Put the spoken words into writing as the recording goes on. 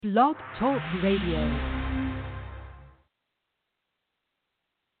Blog Talk Radio.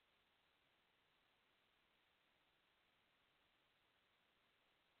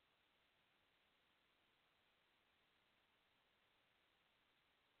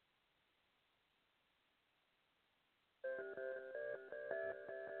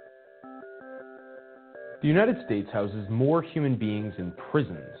 The United States houses more human beings in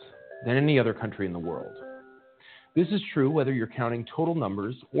prisons than any other country in the world. This is true whether you're counting total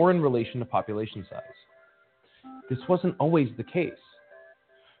numbers or in relation to population size. This wasn't always the case.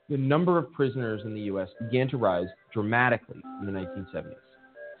 The number of prisoners in the U.S. began to rise dramatically in the 1970s.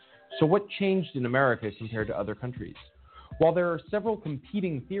 So what changed in America compared to other countries? While there are several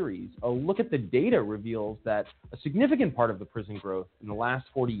competing theories, a look at the data reveals that a significant part of the prison growth in the last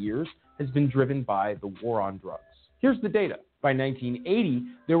 40 years has been driven by the war on drugs. Here's the data. By 1980,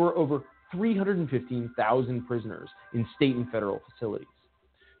 there were over 315,000 prisoners in state and federal facilities.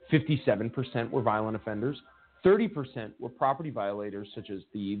 57% were violent offenders. 30% were property violators, such as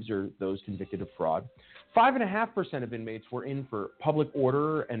thieves or those convicted of fraud. 5.5% of inmates were in for public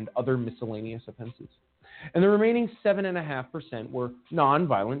order and other miscellaneous offenses. And the remaining 7.5% were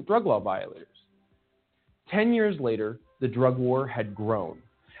non-violent drug law violators. 10 years later, the drug war had grown,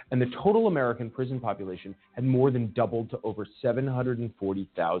 and the total American prison population had more than doubled to over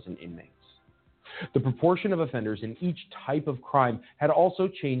 740,000 inmates. The proportion of offenders in each type of crime had also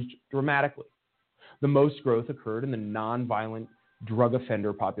changed dramatically. The most growth occurred in the non-violent drug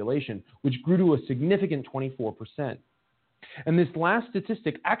offender population, which grew to a significant 24%. And this last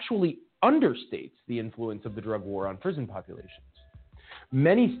statistic actually understates the influence of the drug war on prison populations.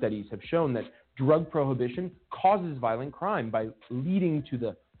 Many studies have shown that drug prohibition causes violent crime by leading to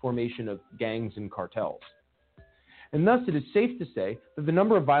the formation of gangs and cartels. And thus, it is safe to say that the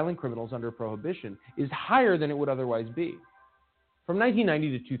number of violent criminals under prohibition is higher than it would otherwise be. From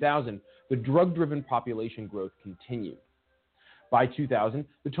 1990 to 2000, the drug-driven population growth continued. By 2000,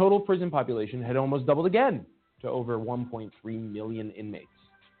 the total prison population had almost doubled again to over 1.3 million inmates.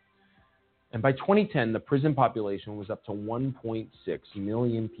 And by 2010, the prison population was up to 1.6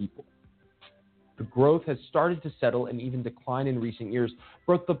 million people. The growth has started to settle and even decline in recent years,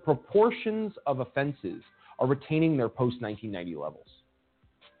 but the proportions of offenses are retaining their post-1990 levels.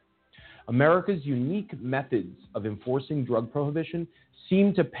 America's unique methods of enforcing drug prohibition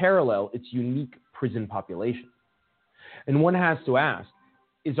seem to parallel its unique prison population. And one has to ask,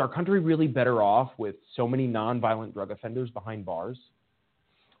 is our country really better off with so many nonviolent drug offenders behind bars?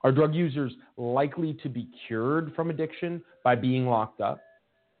 Are drug users likely to be cured from addiction by being locked up?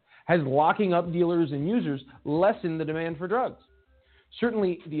 Has locking up dealers and users lessened the demand for drugs?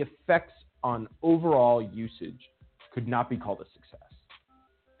 Certainly, the effects on overall usage could not be called a success.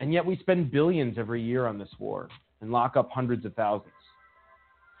 And yet we spend billions every year on this war and lock up hundreds of thousands.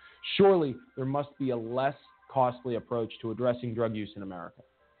 Surely, there must be a less costly approach to addressing drug use in America.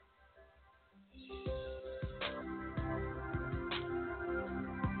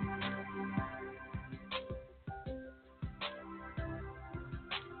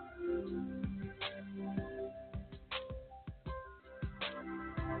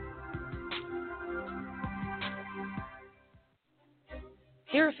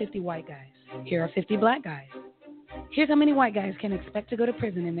 Here are 50 white guys. Here are 50 black guys. Here's how many white guys can expect to go to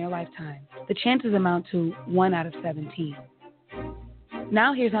prison in their lifetime. The chances amount to 1 out of 17.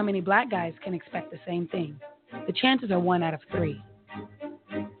 Now here's how many black guys can expect the same thing. The chances are 1 out of 3.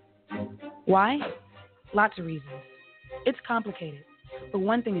 Why? Lots of reasons. It's complicated, but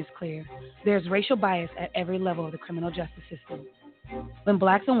one thing is clear. There's racial bias at every level of the criminal justice system. When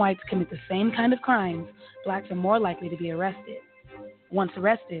blacks and whites commit the same kind of crimes, blacks are more likely to be arrested. Once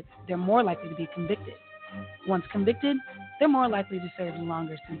arrested, they're more likely to be convicted. Once convicted, they're more likely to serve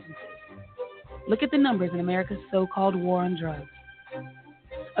longer sentences. Look at the numbers in America's so-called war on drugs.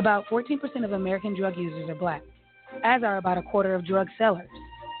 About 14% of American drug users are black, as are about a quarter of drug sellers.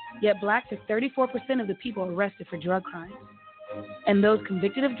 Yet blacks are 34% of the people arrested for drug crimes. And those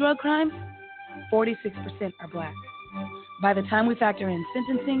convicted of drug crimes, 46% are black. By the time we factor in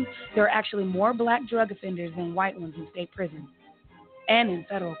sentencing, there are actually more black drug offenders than white ones in state prisons and in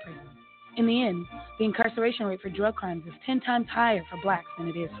federal prison. In the end, the incarceration rate for drug crimes is 10 times higher for blacks than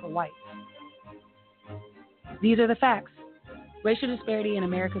it is for whites. These are the facts. Racial disparity in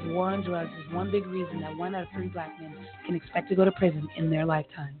America's war on drugs is one big reason that 1 out of 3 black men can expect to go to prison in their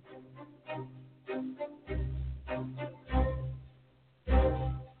lifetime.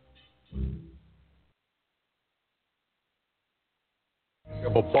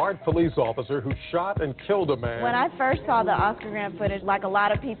 of a BART police officer who shot and killed a man. When I first saw the Oscar Grant footage, like a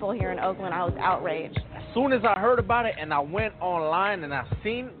lot of people here in Oakland, I was outraged. As soon as I heard about it and I went online and I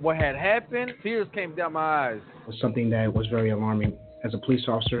seen what had happened, tears came down my eyes. It was something that was very alarming as a police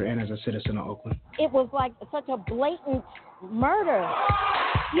officer and as a citizen of Oakland. It was like such a blatant murder.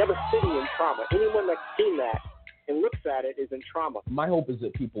 You have a city in trauma. Anyone that's seen that and looks at it is in trauma. My hope is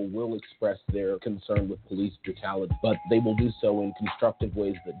that people will express their concern with police brutality, but they will do so in constructive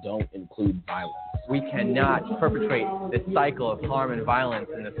ways that don't include violence. We cannot perpetrate this cycle of harm and violence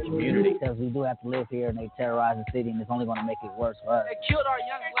in this community. Because we do have to live here and they terrorize the city and it's only going to make it worse for us. They killed our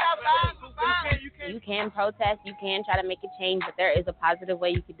young black men. You can protest, you can try to make a change, but there is a positive way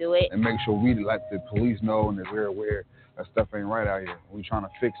you can do it. And make sure we let the police know and that we're aware that stuff ain't right out here. We're trying to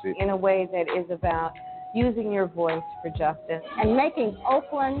fix it. In a way that is about using your voice for justice. And making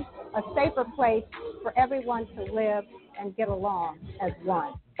Oakland a safer place for everyone to live and get along as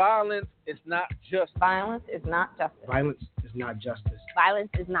one. Violence is not just. Violence is not justice. Violence is not justice. Violence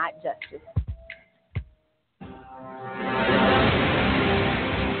is not justice.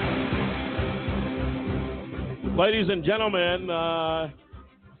 Ladies and gentlemen, a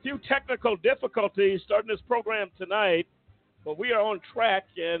few technical difficulties starting this program tonight, but we are on track,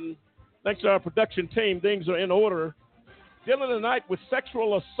 and thanks to our production team, things are in order. Dealing tonight with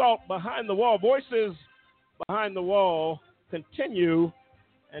sexual assault behind the wall. Voices behind the wall continue,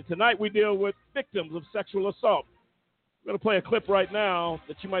 and tonight we deal with victims of sexual assault. We're going to play a clip right now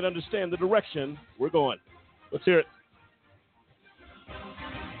that you might understand the direction we're going. Let's hear it.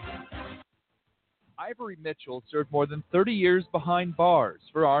 Ivory Mitchell served more than 30 years behind bars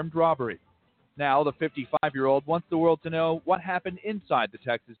for armed robbery. Now, the 55-year-old wants the world to know what happened inside the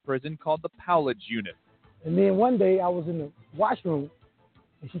Texas prison called the Powledge Unit. And then one day I was in the washroom,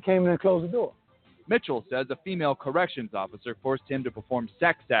 and she came in and closed the door. Mitchell says a female corrections officer forced him to perform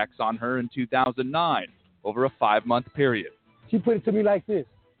sex acts on her in 2009 over a 5-month period. She put it to me like this.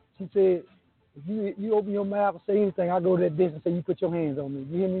 She said, if you open your mouth and say anything, I'll go to that distance and say, you put your hands on me.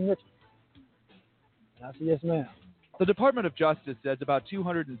 You hear me, Mitchell? And I said, yes, ma'am. The Department of Justice says about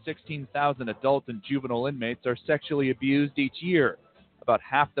 216,000 adult and juvenile inmates are sexually abused each year, about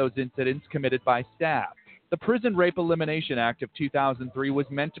half those incidents committed by staff. The Prison Rape Elimination Act of 2003 was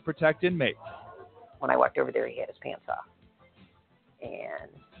meant to protect inmates. When I walked over there, he had his pants off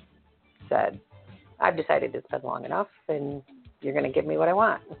and said, I've decided it's been long enough, and you're going to give me what I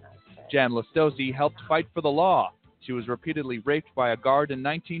want. Jan Listosi helped fight for the law. She was repeatedly raped by a guard in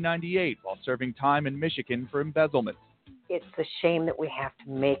 1998 while serving time in Michigan for embezzlement. It's a shame that we have to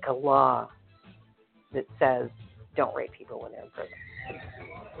make a law that says don't rape people when they're in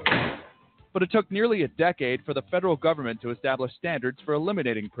prison. But it took nearly a decade for the federal government to establish standards for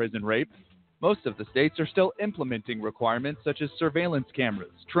eliminating prison rape. Most of the states are still implementing requirements such as surveillance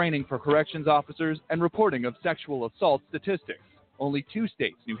cameras, training for corrections officers, and reporting of sexual assault statistics. Only 2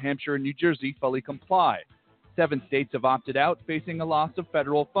 states, New Hampshire and New Jersey, fully comply. 7 states have opted out, facing a loss of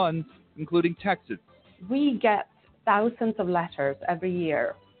federal funds, including Texas. We get thousands of letters every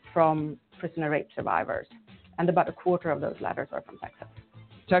year from prisoner rape survivors, and about a quarter of those letters are from Texas.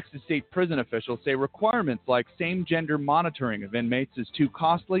 Texas state prison officials say requirements like same-gender monitoring of inmates is too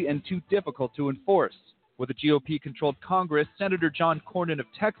costly and too difficult to enforce. With a GOP-controlled Congress, Senator John Cornyn of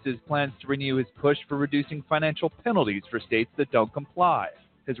Texas plans to renew his push for reducing financial penalties for states that don't comply.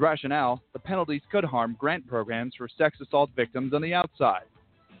 His rationale, the penalties could harm grant programs for sex assault victims on the outside.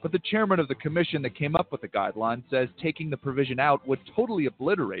 But the chairman of the commission that came up with the guideline says taking the provision out would totally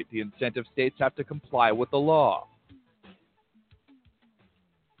obliterate the incentive states have to comply with the law.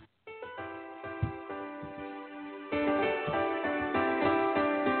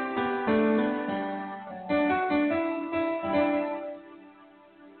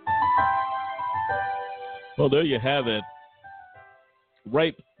 Well, there you have it.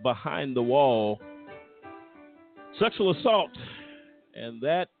 Rape behind the wall. Sexual assault. And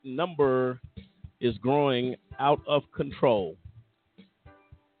that number is growing out of control.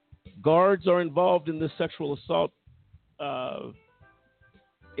 Guards are involved in this sexual assault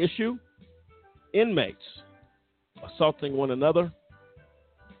issue. Inmates assaulting one another.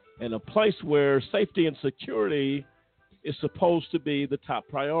 In a place where safety and security is supposed to be the top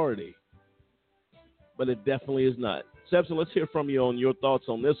priority. But it definitely is not. Sebson, let's hear from you on your thoughts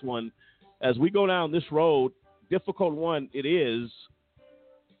on this one. As we go down this road, difficult one it is,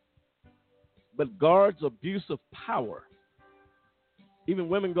 but guards' abuse of power, even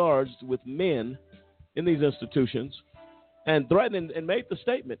women guards with men in these institutions, and threatened and made the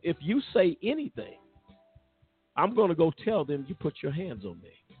statement, if you say anything, I'm going to go tell them you put your hands on me.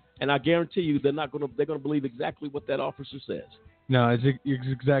 And I guarantee you they're going to believe exactly what that officer says. No, it's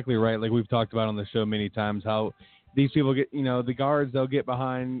exactly right. Like we've talked about on the show many times, how these people get, the guards, they'll get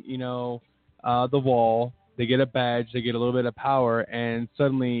behind, the wall. They get a badge, they get a little bit of power, and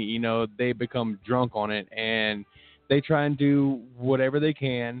suddenly, they become drunk on it, and they try and do whatever they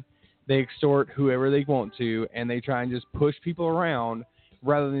can. They extort whoever they want to, and they try and just push people around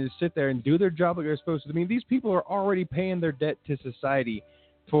rather than just sit there and do their job like they're supposed to. I mean, these people are already paying their debt to society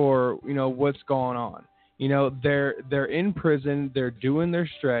for, what's going on. They're in prison, they're doing their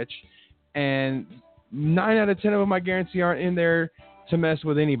stretch, and 9 out of 10 of them, I guarantee, aren't in there to mess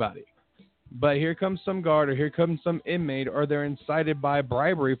with anybody. But here comes some guard, or here comes some inmate, or they're incited by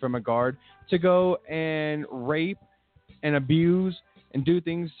bribery from a guard to go and rape and abuse and do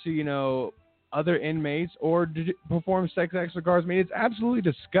things to, other inmates, or perform sex acts with guards. I mean, it's absolutely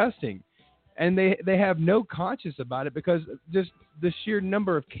disgusting. And they have no conscience about it, because just the sheer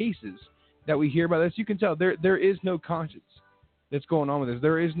number of cases that we hear about this, you can tell there is no conscience that's going on with this.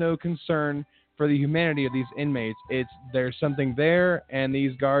 There is no concern for the humanity of these inmates. There's something there, and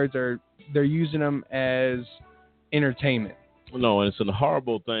these guards they're using them as entertainment. No, and it's a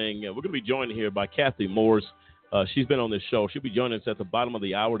horrible thing. We're going to be joined here by Kathy Morse. She's been on this show. She'll be joining us at the bottom of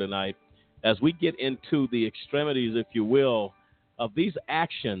the hour tonight as we get into the extremities, if you will, of these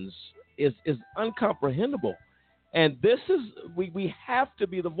actions is incomprehensible. And this is, we have to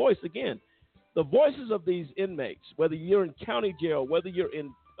be the voice. Again, the voices of these inmates, whether you're in county jail, whether you're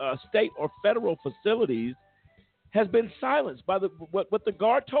in state or federal facilities, has been silenced by what the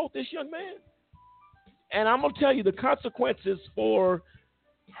guard told this young man. And I'm going to tell you the consequences for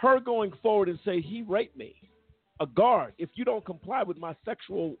her going forward and say, he raped me. A guard, if you don't comply with my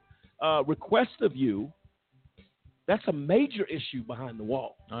sexual request of you, that's a major issue behind the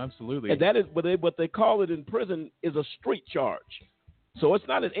wall. Oh, absolutely. And that is what they call it in prison is a street charge. So it's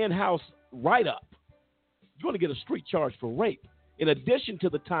not an in-house write-up. You're going to get a street charge for rape in addition to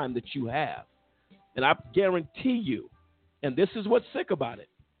the time that you have. And I guarantee you, and this is what's sick about it,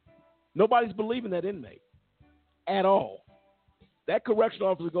 nobody's believing that inmate at all. That correctional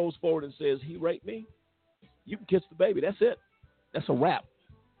officer goes forward and says, he raped me. You can kiss the baby. That's it. That's a wrap.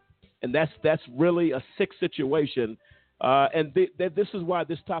 And that's really a sick situation. And this is why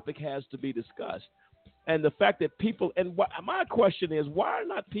this topic has to be discussed. And the fact that people, and my question is, why are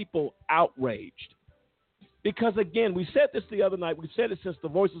not people outraged? Because, again, we said this the other night. We said it since the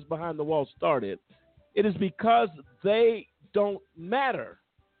Voices Behind the Wall started. It is because they don't matter.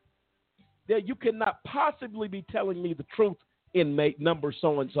 That you cannot possibly be telling me the truth, inmate number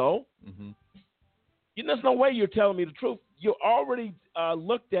so-and-so. Mm-hmm. There's no way you're telling me the truth. You're already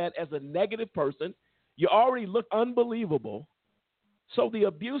looked at as a negative person. You already look unbelievable. So the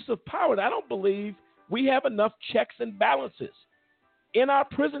abuse of power, I don't believe we have enough checks and balances in our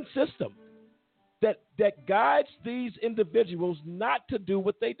prison system that guides these individuals not to do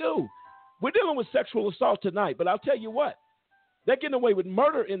what they do. We're dealing with sexual assault tonight, but I'll tell you what, they're getting away with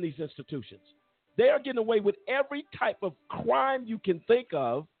murder in these institutions. They are getting away with every type of crime you can think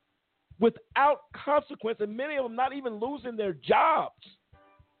of without consequence, and many of them not even losing their jobs.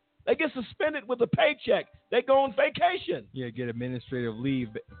 They get suspended with a paycheck. They go on vacation. Yeah, get administrative leave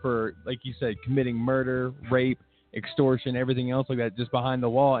for, like you said, committing murder, rape, extortion, everything else like that, just behind the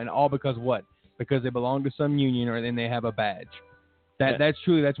wall, and all because what? Because they belong to some union, or then they have a badge.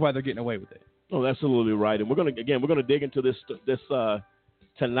 That's why they're getting away with it. Oh, absolutely right. And we're gonna dig into this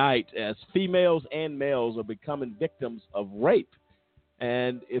tonight, as females and males are becoming victims of rape.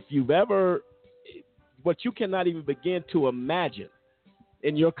 And if you've ever, what you cannot even begin to imagine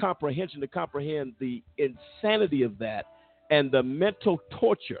in your comprehension to comprehend the insanity of that and the mental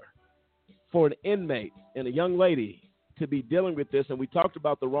torture for an inmate and a young lady to be dealing with this. And we talked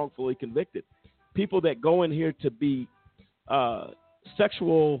about the wrongfully convicted. People that go in here to be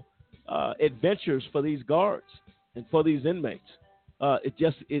sexual adventures for these guards and for these inmates. It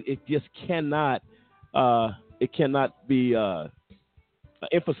just cannot be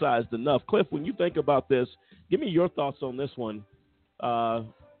emphasized enough. Cliff, when you think about this, give me your thoughts on this one.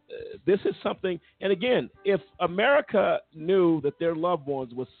 This is something, and again, if America knew that their loved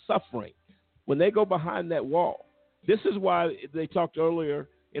ones were suffering when they go behind that wall, this is why they talked earlier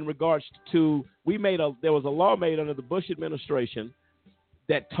in regards to there was a law made under the Bush administration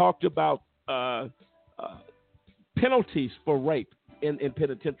that talked about penalties for rape in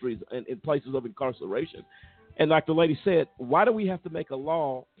penitentiaries and in places of incarceration. And like the lady said, why do we have to make a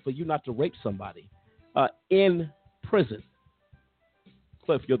law for you not to rape somebody in prison?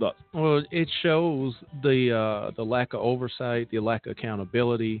 Cliff, your thoughts? Well, it shows the lack of oversight, the lack of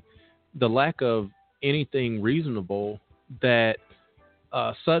accountability, the lack of anything reasonable that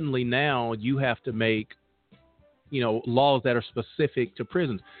suddenly now you have to make laws that are specific to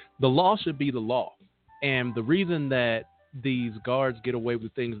prisons. The law should be the law. And the reason that these guards get away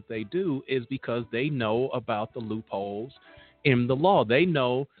with things that they do is because they know about the loopholes in the law. They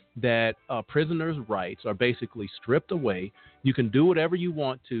know that prisoners' rights are basically stripped away. You can do whatever you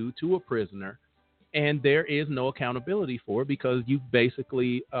want to a prisoner, and there is no accountability for it because you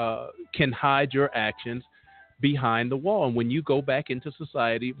basically can hide your actions behind the wall. And when you go back into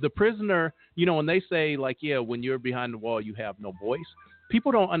society, the prisoner, when they say like, yeah, when you're behind the wall, you have no voice,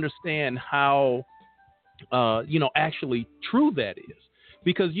 people don't understand how, actually true that is.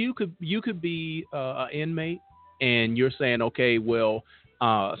 Because you could be an inmate and you're saying, okay, well,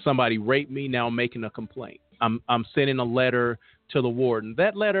 somebody raped me, now I'm making a complaint. I'm sending a letter to the warden.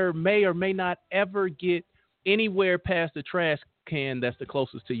 That letter may or may not ever get anywhere past the trash can that's the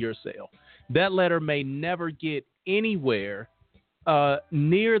closest to your cell. That letter may never get anywhere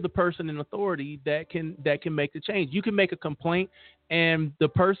near the person in authority that can make the change. You can make a complaint, and the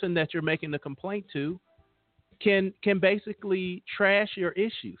person that you're making the complaint to can basically trash your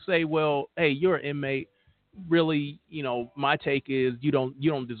issue. Say, well, hey, you're an inmate. Really, my take is you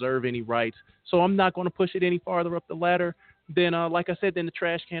don't deserve any rights, so I'm not going to push it any farther up the ladder. Then, like I said, then the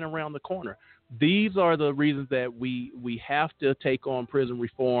trash can around the corner. These are the reasons that we have to take on prison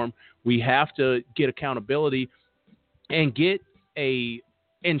reform. We have to get accountability and get a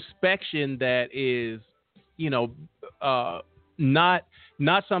inspection that is,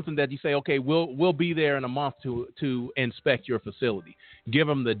 not something that you say, okay, we'll be there in a month to inspect your facility. Give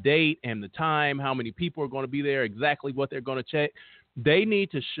them the date and the time, how many people are going to be there, exactly what they're going to check. They need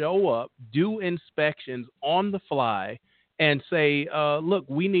to show up, do inspections on the fly, and say, look,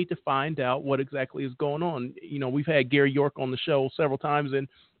 we need to find out what exactly is going on. We've had Gary York on the show several times, and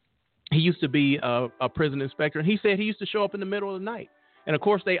he used to be a prison inspector, and he said he used to show up in the middle of the night. And, of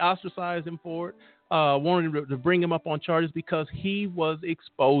course, they ostracized him for it, wanted to bring him up on charges because he was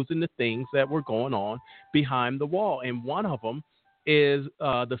exposing the things that were going on behind the wall. And one of them is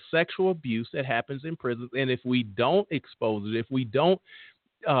the sexual abuse that happens in prisons. And if we don't expose it, if we don't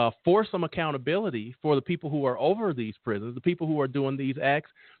force some accountability for the people who are over these prisons, the people who are doing these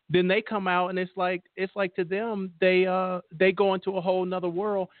acts, then they come out and it's like to them, they go into a whole nother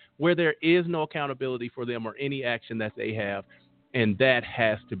world where there is no accountability for them or any action that they have. And that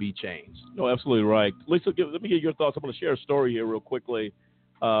has to be changed. No, absolutely right. Lisa, let me get your thoughts. I'm going to share a story here real quickly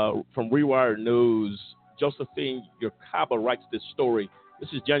from Rewired News. Josephine Yurkaba writes this story. This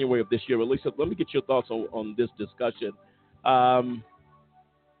is January of this year. But Lisa, let me get your thoughts on this discussion. How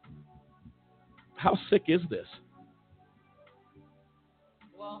sick is this?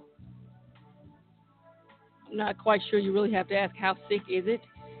 Well, I'm not quite sure. You really have to ask how sick is it.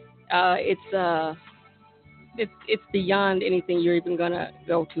 It's beyond anything you're even gonna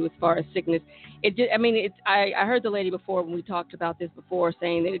go to as far as sickness. I heard the lady before when we talked about this before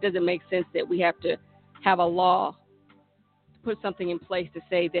saying that it doesn't make sense that we have to have a law to put something in place to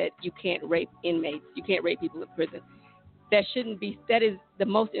say that you can't rape inmates, you can't rape people in prison. That shouldn't be. That is the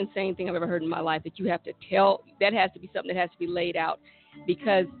most insane thing I've ever heard in my life. That you have to tell. That has to be something that has to be laid out,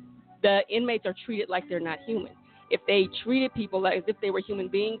 because the inmates are treated like they're not human. If they treated people like as if they were human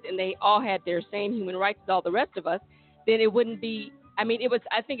beings and they all had their same human rights as all the rest of us, then it wouldn't be. I think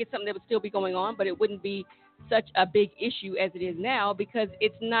it's something that would still be going on, but it wouldn't be such a big issue as it is now, because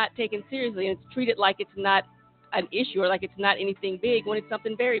it's not taken seriously and it's treated like it's not an issue or like it's not anything big when it's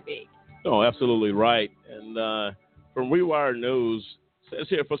something very big. No, absolutely right. And from Rewire News, it says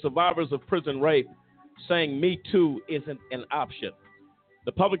here, for survivors of prison rape, saying Me Too isn't an option.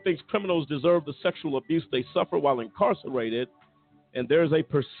 The public thinks criminals deserve the sexual abuse they suffer while incarcerated, and there's a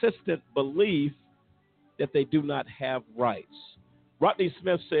persistent belief that they do not have rights. Rodney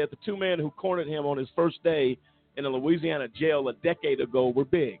Smith said the two men who cornered him on his first day in a Louisiana jail a decade ago were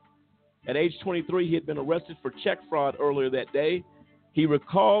big. At age 23, he had been arrested for check fraud earlier that day. He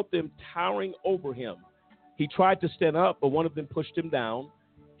recalled them towering over him. He tried to stand up, but one of them pushed him down.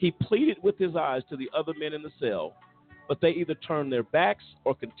 He pleaded with his eyes to the other men in the cell, but they either turned their backs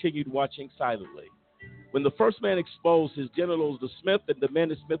or continued watching silently. When the first man exposed his genitals to Smith and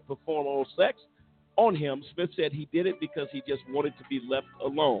demanded Smith perform oral sex on him, Smith said he did it because he just wanted to be left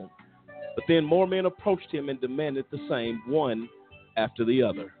alone. But then more men approached him and demanded the same, one after the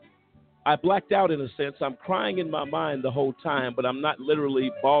other. I blacked out in a sense. I'm crying in my mind the whole time, but I'm not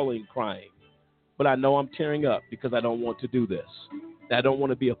literally bawling crying. But I know I'm tearing up because I don't want to do this. I don't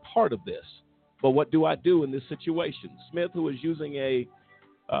want to be a part of this. But what do I do in this situation? Smith, who is using a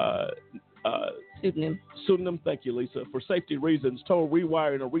pseudonym, thank you, Lisa, for safety reasons, told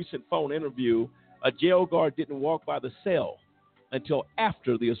Rewire in a recent phone interview a jail guard didn't walk by the cell until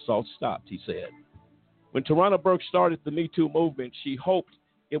after the assault stopped, he said. When Tarana Burke started the Me Too movement, she hoped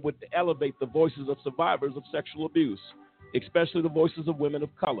it would elevate the voices of survivors of sexual abuse, especially the voices of women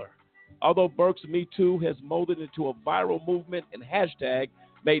of color. Although Burke's Me Too has molded into a viral movement and hashtag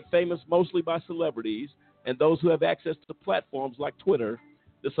made famous mostly by celebrities and those who have access to platforms like Twitter,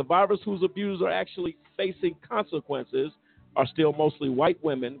 the survivors whose abusers are actually facing consequences are still mostly white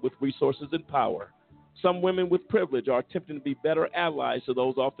women with resources and power. Some women with privilege are attempting to be better allies to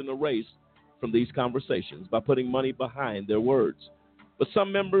those often erased from these conversations by putting money behind their words. But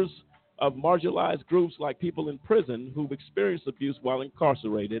some members of marginalized groups, like people in prison who've experienced abuse while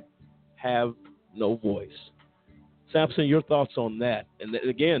incarcerated, have no voice. Samson, your thoughts on that? And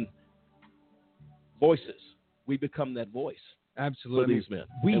again, voices. We become that voice. Absolutely. For these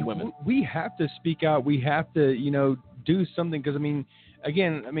men and women. We have to speak out. We have to, do something because,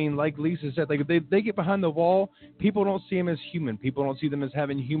 like Lisa said, like they get behind the wall, people don't see them as human. People don't see them as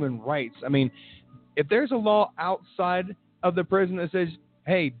having human rights. If there's a law outside of the prison that says,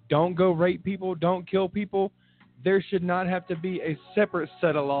 hey, don't go rape people, don't kill people, there should not have to be a separate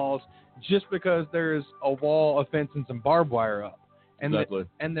set of laws just because there's a wall, a fence, and some barbed wire up. And exactly.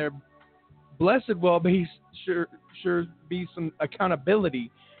 And there blessed will be sure be some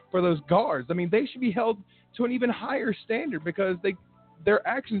accountability for those guards. They should be held to an even higher standard because their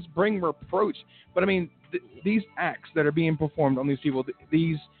actions bring reproach. But these acts that are being performed on these people,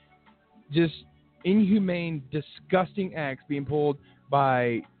 these just inhumane, disgusting acts being pulled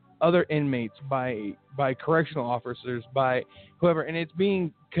by other inmates, by correctional officers, by whoever, and it's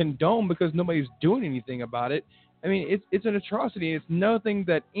being condoned because nobody's doing anything about it. It's an atrocity. It's nothing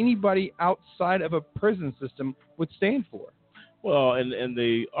that anybody outside of a prison system would stand for. Well, and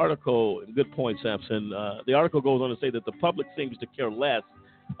the article, good point, Samson. The article goes on to say that the public seems to care less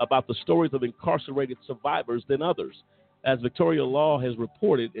about the stories of incarcerated survivors than others. As Victoria Law has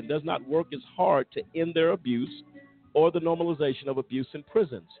reported, it does not work as hard to end their abuse or the normalization of abuse in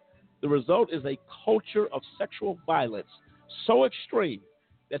prisons. The result is a culture of sexual violence so extreme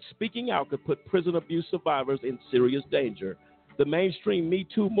that speaking out could put prison abuse survivors in serious danger. The mainstream Me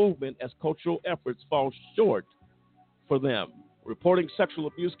Too movement as cultural efforts fall short for them. Reporting sexual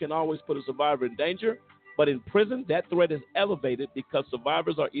abuse can always put a survivor in danger, but in prison, that threat is elevated because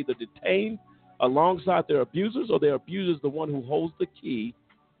survivors are either detained alongside their abusers or their abuser is the one who holds the key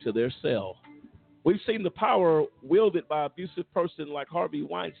to their cell. We've seen the power wielded by abusive person like Harvey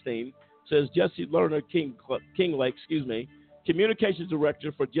Weinstein, says Jesse Lerner Kinglake, communications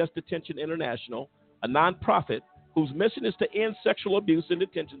director for Just Detention International, a nonprofit whose mission is to end sexual abuse in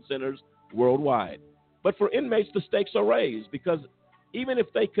detention centers worldwide. But for inmates, the stakes are raised because even if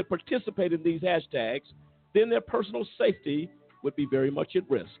they could participate in these hashtags, then their personal safety would be very much at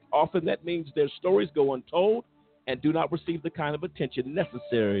risk. Often that means their stories go untold and do not receive the kind of attention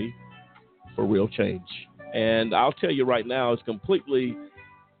necessary for real change. And I'll tell you right now, it's completely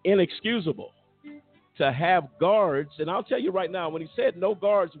inexcusable to have guards. And I'll tell you right now, when he said no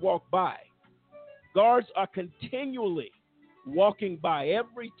guards walk by, guards are continually walking by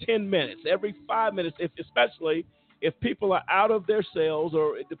every 10 minutes, every 5 minutes, especially if people are out of their cells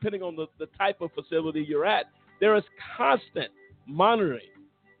or depending on the type of facility you're at, there is constant monitoring.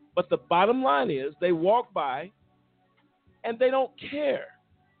 But the bottom line is they walk by and they don't care.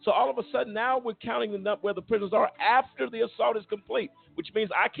 So all of a sudden now we're counting up where the prisoners are after the assault is complete, which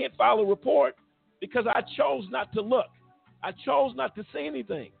means I can't file a report because I chose not to look. I chose not to say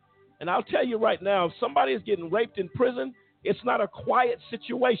anything. And I'll tell you right now, if somebody is getting raped in prison, it's not a quiet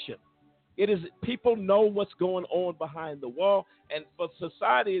situation. It is, people know what's going on behind the wall. And for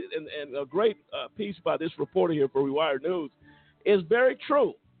society, and a great piece by this reporter here for Rewire News, is very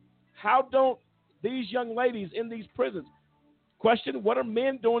true. How don't these young ladies in these prisons question, what are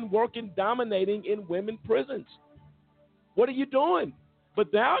men doing working, dominating in women prisons? What are you doing?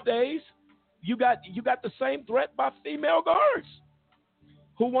 But nowadays, you got the same threat by female guards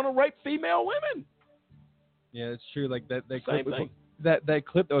who want to rape female women. Yeah, it's true. Like that Same clip, thing. that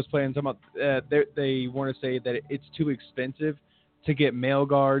clip that was playing, talking about they want to say that it's too expensive to get male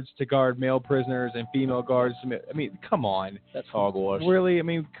guards to guard male prisoners and female guards. Come on. That's hogwash. Really?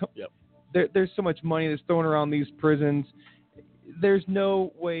 Yep. There's so much money that's thrown around these prisons. There's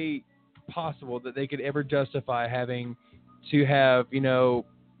no way possible that they could ever justify having to have,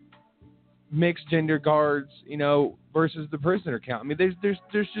 mixed gender guards, versus the prisoner count. There's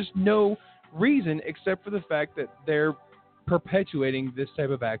just no reason except for the fact that they're perpetuating this type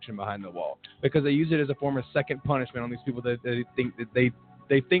of action behind the wall because they use it as a form of second punishment on these people that they think that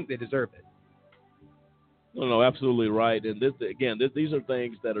they think they deserve it. No, absolutely right. And these are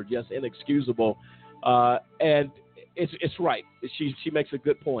things that are just inexcusable. And it's right. She makes a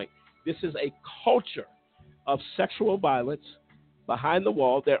good point. This is a culture of sexual violence behind the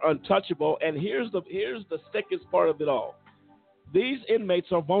wall. They're untouchable. And here's the sickest part of it all. These inmates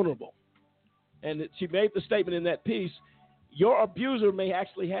are vulnerable. And she made the statement in that piece, your abuser may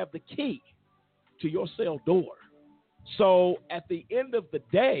actually have the key to your cell door. So at the end of the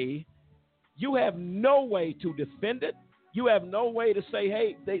day, you have no way to defend it. You have no way to say,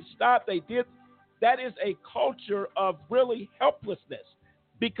 hey, they stopped, they did. That is a culture of really helplessness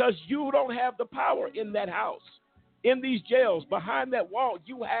because you don't have the power in that house. In these jails, behind that wall,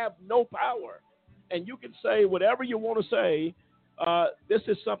 you have no power. And you can say whatever you want to say. This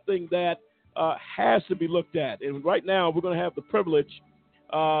is something that has to be looked at. And right now, we're going to have the privilege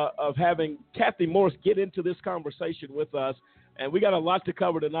of having Kathy Morse get into this conversation with us. And we got a lot to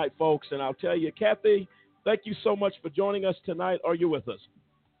cover tonight, folks. And I'll tell you, Kathy, thank you so much for joining us tonight. Are you with us?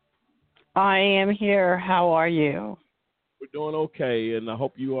 I am here. How are you? We're doing okay, and I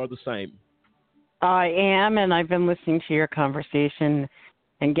hope you are the same. I am, and I've been listening to your conversation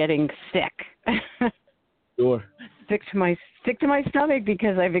and getting sick. Sure. Sick to my stomach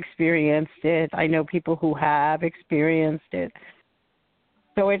because I've experienced it. I know people who have experienced it.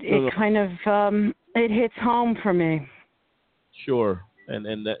 So it kind of it hits home for me. Sure.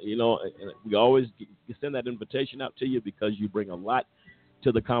 And you know, we always send that invitation out to you because you bring a lot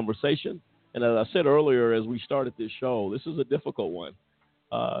to the conversation. And as I said earlier, as we started this show, this is a difficult one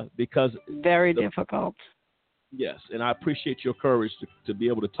because very difficult. Yes, and I appreciate your courage to be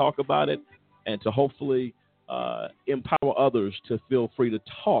able to talk about it and to hopefully empower others to feel free to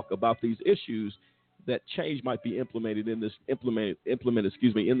talk about these issues that change might be implemented in this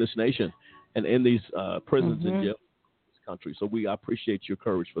in this nation and in these prisons and jails in this country. So I appreciate your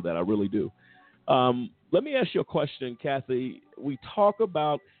courage for that. I really do. Let me ask you a question, Kathy. We talk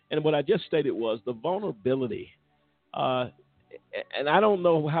about, and what I just stated was the vulnerability. And I don't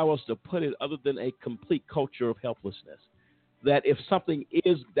know how else to put it other than a complete culture of helplessness. That if something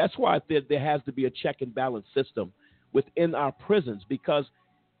is, that's why there has to be a check and balance system within our prisons, because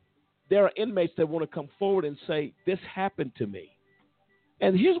there are inmates that want to come forward and say, this happened to me.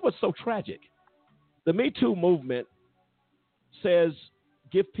 And here's what's so tragic. The Me Too movement says,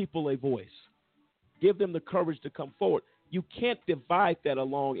 give people a voice. Give them the courage to come forward. You can't divide that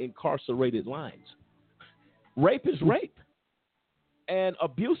along incarcerated lines. Rape is rape. And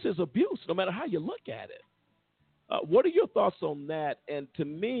abuse is abuse, no matter how you look at it. What are your thoughts on that? And to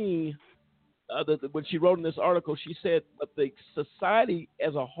me, when she wrote in this article, she said, but the society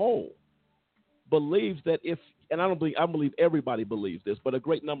as a whole believes that and I believe everybody believes this, but a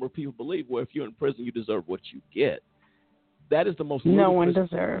great number of people believe, well, if you're in prison, you deserve what you get. That is the most. No one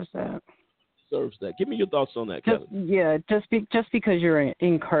deserves that. Deserves that. Give me your thoughts on that, Kevin. Yeah, just because you're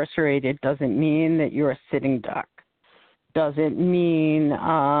incarcerated doesn't mean that you're a sitting duck. Doesn't mean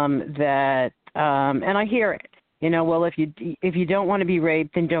that. And I hear it. You know, well, if you don't want to be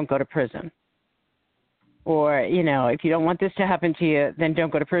raped, then don't go to prison. Or, you know, if you don't want this to happen to you, then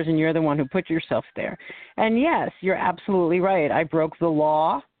don't go to prison. You're the one who put yourself there. And yes, you're absolutely right. I broke the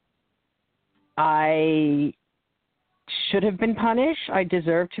law. I should have been punished. I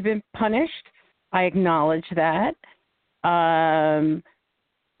deserve to be punished. I acknowledge that.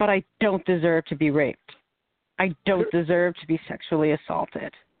 But I don't deserve to be raped. I don't deserve to be sexually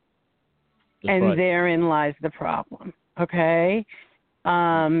assaulted. And right. Therein lies the problem, okay?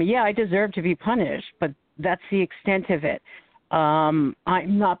 Yeah, I deserve to be punished, but that's the extent of it. I'm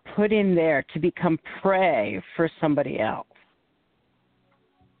not put in there to become prey for somebody else.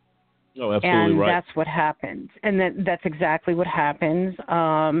 Oh, absolutely and right. That's what happens. And that's exactly what happens.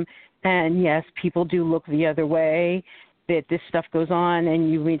 And, yes, people do look the other way, that this stuff goes on,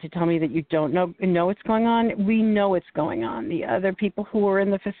 and you mean to tell me that you don't know what's going on? We know it's going on. The other people who are in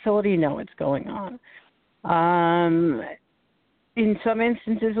the facility know it's going on. In some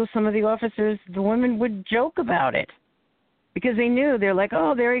instances with some of the officers, the women would joke about it because they knew. They're like,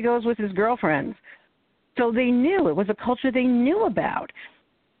 oh, there he goes with his girlfriends. So they knew. It was a culture they knew about.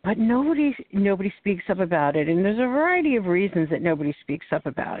 But nobody speaks up about it, and there's a variety of reasons that nobody speaks up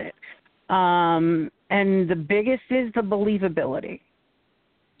about it. And the biggest is the believability.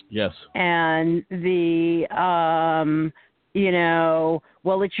 Yes. And the,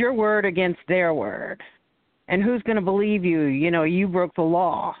 well, it's your word against their word. And who's going to believe you? You know, you broke the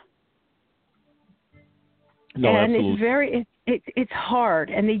law. No, and absolutely. It's hard.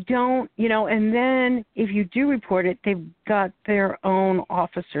 And they don't, and then if you do report it, they've got their own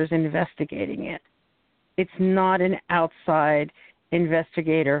officers investigating it. It's not an outside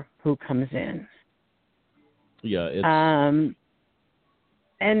investigator who comes in. Yeah. And,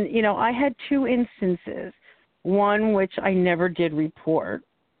 I had two instances, one which I never did report,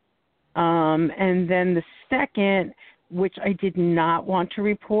 And then the second, which I did not want to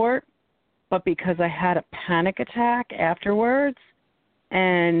report, but because I had a panic attack afterwards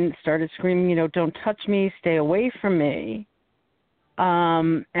and started screaming, don't touch me, stay away from me.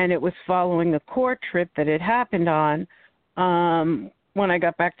 And it was following the court trip that it happened on. When I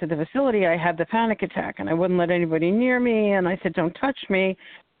got back to the facility, I had the panic attack and I wouldn't let anybody near me. And I said, don't touch me.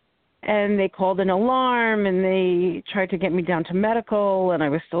 And they called an alarm and they tried to get me down to medical. And I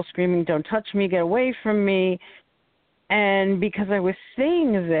was still screaming, don't touch me, get away from me. And because I was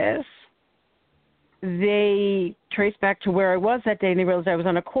saying this, they traced back to where I was that day and they realized I was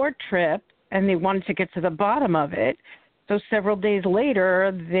on a court trip and they wanted to get to the bottom of it. So several days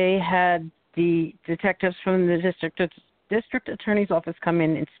later, they had the detectives from the district attorney's office come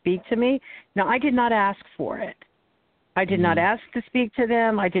in and speak to me. Now, I did not ask for it. I did not ask to speak to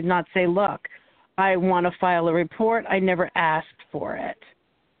them. I did not say, look, I want to file a report. I never asked for it.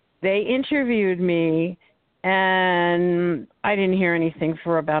 They interviewed me, and I didn't hear anything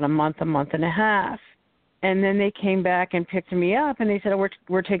for about a month and a half. And then they came back and picked me up, and they said,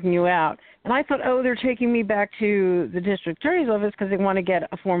 we're taking you out. And I thought, they're taking me back to the district attorney's office because they want to get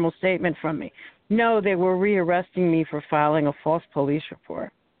a formal statement from me. No, they were rearresting me for filing a false police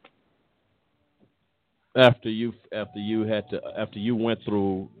report. After you went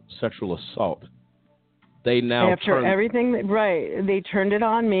through sexual assault, they now everything, right? They turned it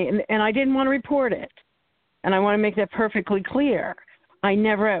on me, and I didn't want to report it. And I want to make that perfectly clear. I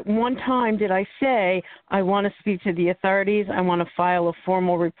never at one time did I say, I want to speak to the authorities, I want to file a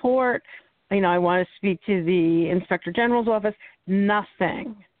formal report, I want to speak to the Inspector General's office.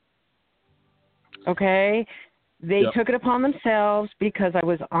 Nothing. Okay? They took it upon themselves because I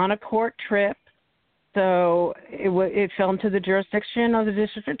was on a court trip, so it fell into the jurisdiction of the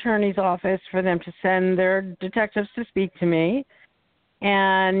district attorney's office for them to send their detectives to speak to me.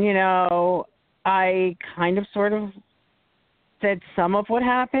 And, I kind of sort of said some of what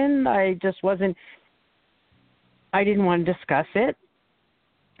happened. I didn't want to discuss it.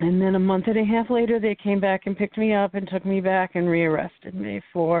 And then a month and a half later, they came back and picked me up and took me back and rearrested me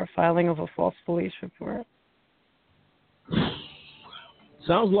for filing of a false police report.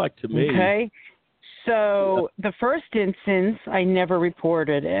 Sounds like to me. Okay. So the first instance, I never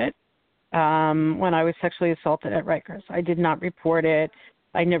reported it when I was sexually assaulted at Rikers. I did not report it.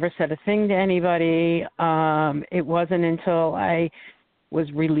 I never said a thing to anybody. It wasn't until I was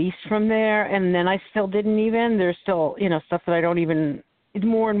released from there, and then I still didn't even. There's still, stuff that I don't even. It's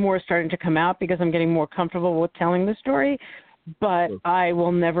more and more starting to come out because I'm getting more comfortable with telling the story, but I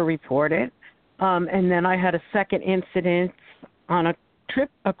will never report it. And then I had a second incident on a trip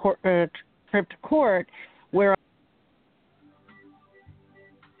to court where.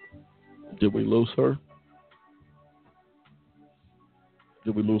 Did we lose her?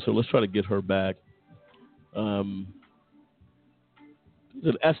 Let's try to get her back. There's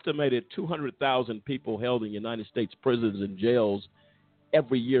an estimated 200,000 people held in United States prisons and jails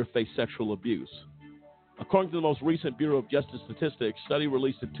every year face sexual abuse. According to the most recent Bureau of Justice Statistics study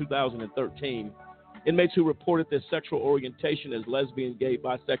released in 2013, inmates who reported their sexual orientation as lesbian, gay,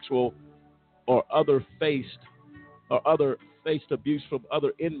 bisexual, or other faced abuse from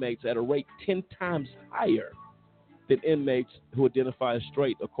other inmates at a rate 10 times higher than inmates who identify as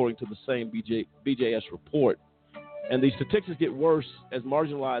straight, according to the same BJS report. And these statistics get worse as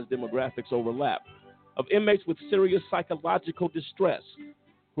marginalized demographics overlap. Of inmates with serious psychological distress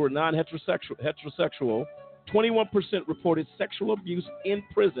who are non-heterosexual, 21% reported sexual abuse in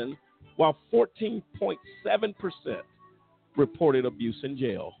prison, while 14.7% reported abuse in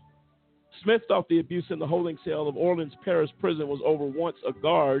jail. Smith thought the abuse in the holding cell of Orleans Parish Prison was over once a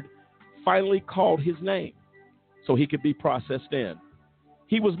guard finally called his name so he could be processed in.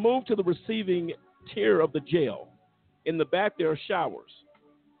 He was moved to the receiving tier of the jail. In the back, there are showers.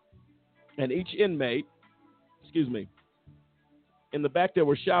 And each inmate, in the back, there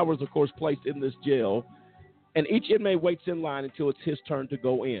were showers, of course, placed in this jail. And each inmate waits in line until it's his turn to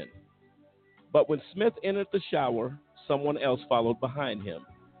go in. But when Smith entered the shower, someone else followed behind him.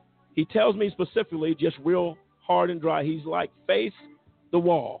 He tells me specifically, just real hard and dry, he's like, face the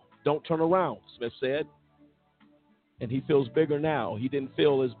wall. Don't turn around, Smith said. And he feels bigger now. He didn't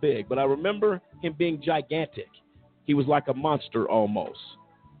feel as big. But I remember him being gigantic. He was like a monster almost.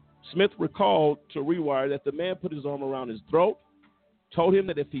 Smith recalled to Rewire that the man put his arm around his throat, told him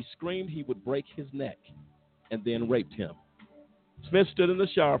that if he screamed, he would break his neck, and then raped him. Smith stood in the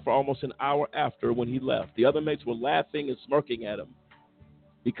shower for almost an hour after when he left. The other mates were laughing and smirking at him.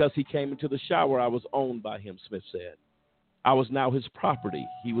 Because he came into the shower, I was owned by him, Smith said. I was now his property.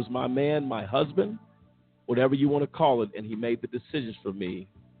 He was my man, my husband, whatever you want to call it, and he made the decisions for me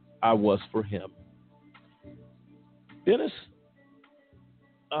I was for him. Dennis,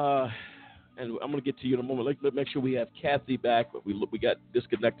 and I'm going to get to you in a moment. Let's make sure we have Kathy back. But we got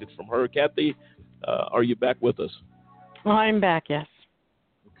disconnected from her. Kathy, are you back with us? Well, I'm back, yes.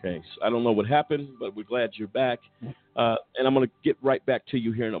 Okay. So I don't know what happened, but we're glad you're back. And I'm going to get right back to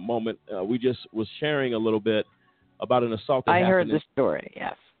you here in a moment. We just was sharing a little bit about an assault that happened. I heard the story,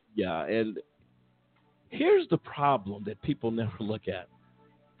 yes. Yeah, and here's the problem that people never look at.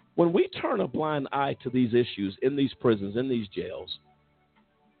 When we turn a blind eye to these issues in these prisons, in these jails,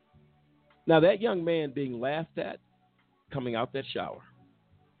 now that young man being laughed at coming out that shower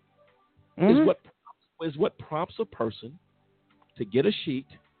is what prompts a person to get a sheet,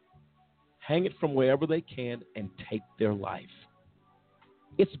 hang it from wherever they can, and take their life.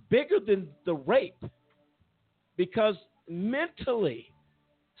 It's bigger than the rape because mentally,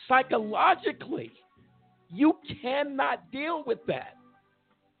 psychologically, you cannot deal with that.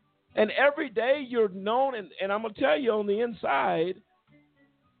 And every day you're known, and I'm going to tell you on the inside,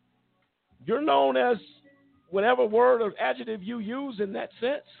 you're known as whatever word or adjective you use in that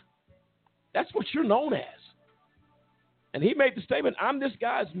sense. That's what you're known as. And he made the statement, I'm this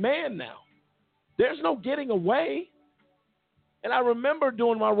guy's man now. There's no getting away. And I remember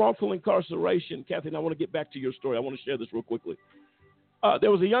doing my wrongful incarceration, Kathy, and I want to get back to your story. I want to share this real quickly.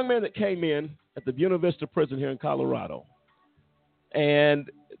 There was a young man that came in at the Buena Vista prison here in Colorado. And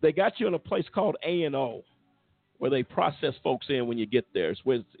they got you in a place called A&O, where they process folks in when you get there. It's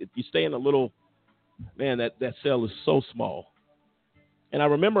where if you stay in a little, man, that cell is so small. And I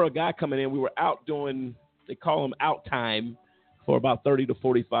remember a guy coming in. We were out doing, they call them out time, for about 30 to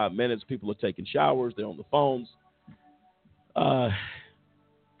 45 minutes. People are taking showers. They're on the phones. And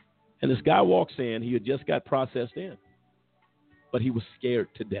this guy walks in. He had just got processed in, but he was scared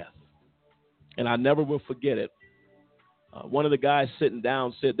to death. And I never will forget it. One of the guys sitting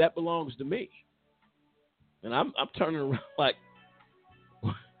down said, that belongs to me. And I'm turning around like,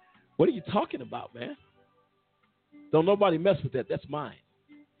 what are you talking about, man? Don't nobody mess with that. That's mine.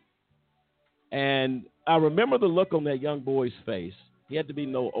 And I remember the look on that young boy's face. He had to be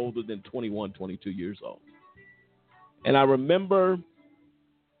no older than 21, 22 years old. And I remember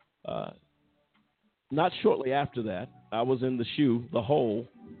not shortly after that, I was in the hole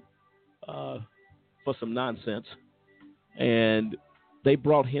for some nonsense. And they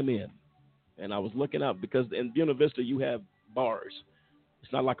brought him in. And I was looking up because in Buena Vista, you have bars.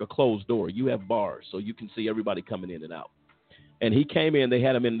 It's not like a closed door. You have bars, so you can see everybody coming in and out. And he came in. They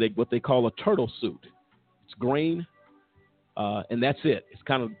had him in what they call a turtle suit. It's green, and that's it. It's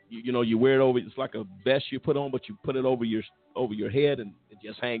kind of, you wear it over. It's like a vest you put on, but you put it over your head, and it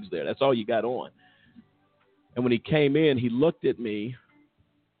just hangs there. That's all you got on. And when he came in, he looked at me,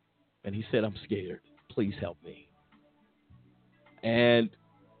 and he said, I'm scared. Please help me. And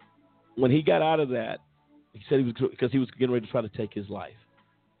when he got out of that, he said because he was getting ready to try to take his life.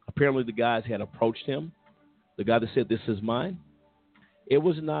 Apparently the guys had approached him, the guy that said, this is mine. It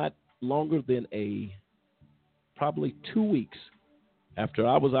was not longer than probably 2 weeks after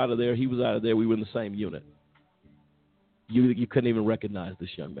I was out of there, he was out of there, we were in the same unit. You couldn't even recognize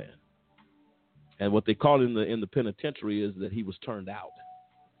this young man. And what they called in the penitentiary is that he was turned out.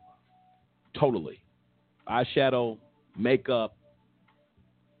 Totally. Eyeshadow, makeup,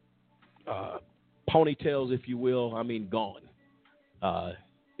 ponytails, if you will, gone.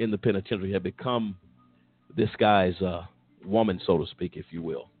 In the penitentiary, had become this guy's woman, so to speak, if you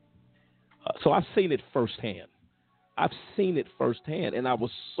will. So I've seen it firsthand. And I was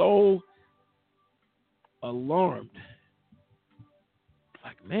so alarmed.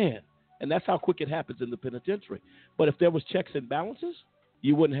 Like, man. And that's how quick it happens in the penitentiary. But if there was checks and balances,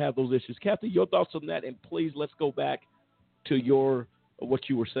 you wouldn't have those issues. Kathy, your thoughts on that? And please, let's go back to what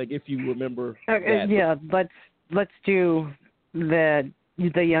you were saying, if you remember. Yeah, let's do the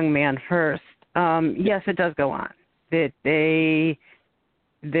young man first. Yes, it does go on. There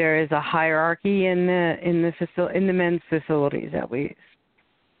is a hierarchy in the men's facilities, at least.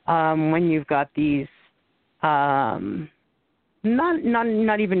 When you've got these, not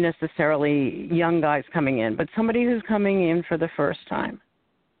even necessarily young guys coming in, but somebody who's coming in for the first time,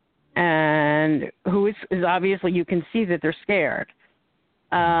 and who is obviously, you can see that they're scared.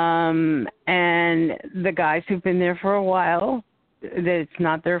 And the guys who've been there for a while, that it's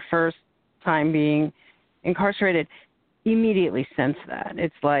not their first time being incarcerated, immediately sense that.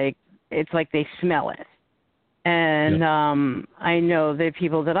 It's like they smell it. And I know the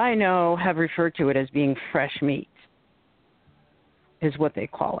people that I know have referred to it as being fresh meat, is what they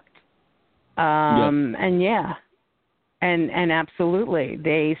call it. And absolutely,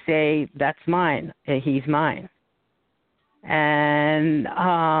 they say, that's mine. He's mine. And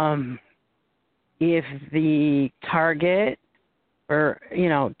if the target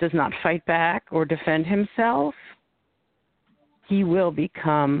does not fight back or defend himself, he will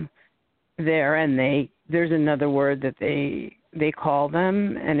become there. And there's another word that they call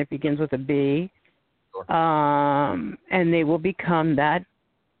them, and it begins with a B. And they will become that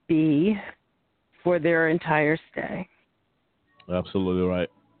B for their entire stay. Absolutely right.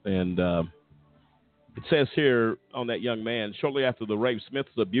 And it says here on that young man, shortly after the rape, Smith's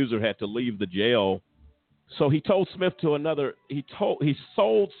abuser had to leave the jail. So he told Smith to another. He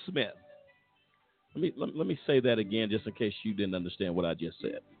sold Smith. Let me say that again, just in case you didn't understand what I just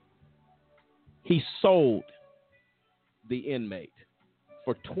said. He sold the inmate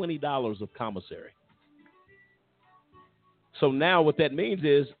for $20 of commissary. So now what that means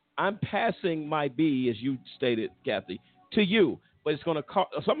is I'm passing my B, as you stated, Kathy, to you. But it's going to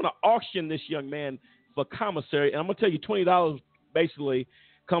cost. So I'm going to auction this young man for commissary, and I'm going to tell you $20 basically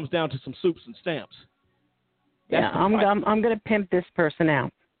comes down to some soups and stamps. I'm going to pimp this person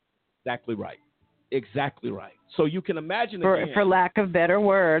out. Exactly right. Exactly right. So you can imagine for lack of better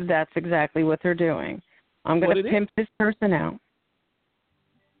word, that's exactly what they're doing. I'm going to pimp this person out.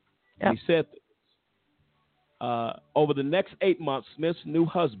 Yep. He said over the next 8 months, Smith's new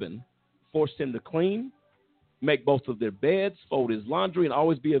husband forced him to clean, make both of their beds, fold his laundry, and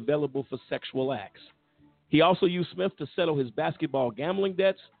always be available for sexual acts. He also used Smith to settle his basketball gambling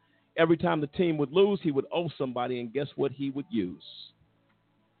debts. Every time the team would lose, he would owe somebody, and guess what he would use?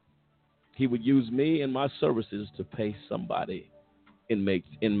 He would use me and my services to pay somebody, inmate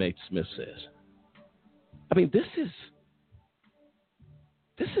Smith says. I mean, this is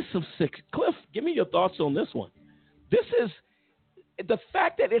some sick. Cliff, give me your thoughts on this one. This is the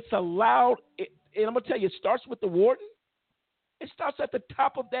fact that it's allowed, and I'm going to tell you, it starts with the warden. It starts at the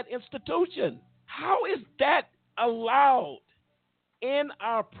top of that institution. How is that allowed in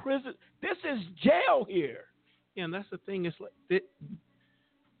our prison? This is jail here. Yeah, and that's the thing. It's like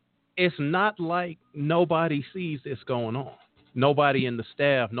it's not like nobody sees this going on. Nobody in the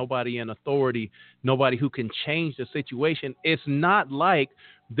staff, nobody in authority, nobody who can change the situation. It's not like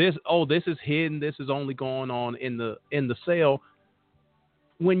this. Oh, this is hidden. This is only going on in the cell.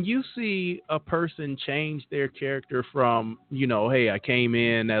 When you see a person change their character from, hey, I came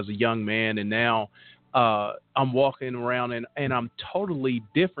in as a young man and now I'm walking around and I'm totally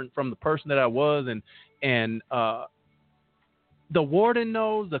different from the person that I was, and the warden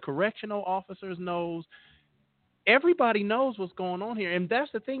knows, the correctional officers knows, everybody knows what's going on here. And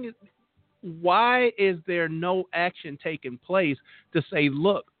that's the thing is, why is there no action taking place to say,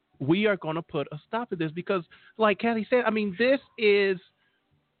 look, we are going to put a stop to this? Because like Kathy said, I mean, this is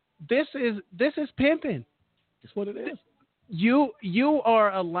pimping. That's what it is. You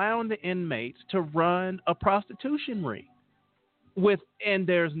are allowing the inmates to run a prostitution ring and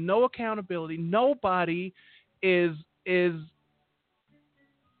there's no accountability. Nobody is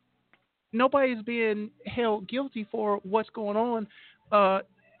being held guilty for what's going on.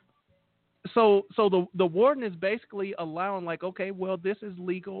 So the warden is basically allowing, like, okay, well, this is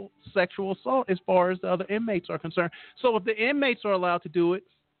legal sexual assault as far as the other inmates are concerned. So if the inmates are allowed to do it,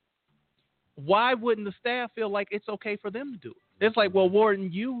 why wouldn't the staff feel like it's okay for them to do it? It's like, well, warden,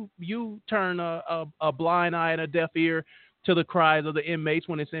 you turn a blind eye and a deaf ear to the cries of the inmates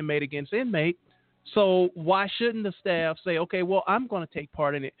when it's inmate against inmate. So why shouldn't the staff say, okay, well, I'm going to take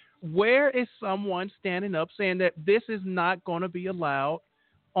part in it? Where is someone standing up saying that this is not going to be allowed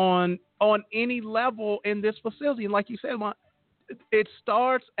on any level in this facility? And like you said, it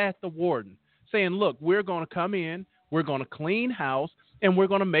starts at the warden saying, look, we're going to come in, we're going to clean house, and we're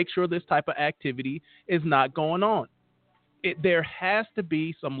going to make sure this type of activity is not going on. There has to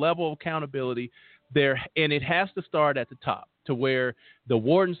be some level of accountability there, and it has to start at the top, to where the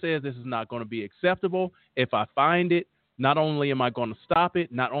warden says this is not going to be acceptable. If I find it, not only am I going to stop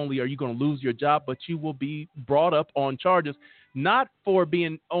it, not only are you going to lose your job, but you will be brought up on charges, not for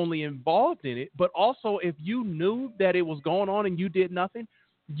being only involved in it, but also if you knew that it was going on and you did nothing,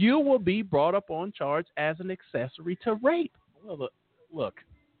 you will be brought up on charge as an accessory to rape. Well, look,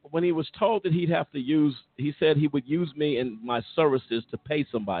 when he was told that he said he would use me and my services to pay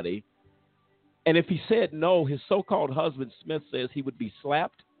somebody. And if he said no, his so-called husband, Smith, says he would be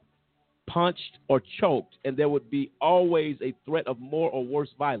slapped, punched, or choked, and there would be always a threat of more or worse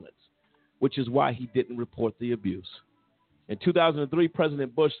violence, which is why he didn't report the abuse. In 2003,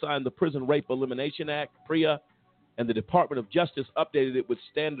 President Bush signed the Prison Rape Elimination Act, PREA, and the Department of Justice updated it with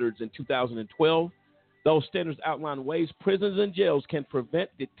standards in 2012. Those standards outline ways prisons and jails can prevent,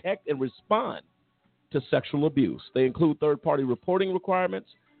 detect, and respond to sexual abuse. They include third-party reporting requirements,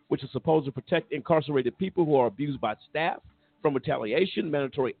 which is supposed to protect incarcerated people who are abused by staff from retaliation,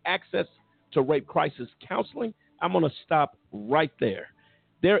 mandatory access to rape crisis counseling. I'm going to stop right there.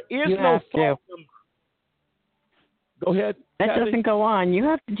 There is no phone number. Go ahead, That Kathy. doesn't go on.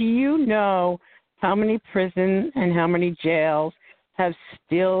 Do you know how many prisons and how many jails have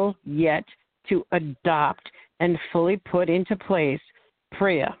still yet to adopt and fully put into place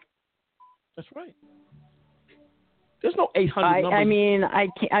PREA? That's right. There's no 800 number.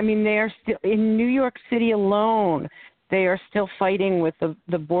 I mean, they are still in New York City alone. They are still fighting with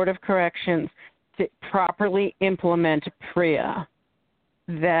the Board of Corrections to properly implement PREA.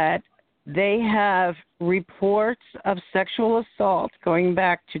 That they have reports of sexual assault going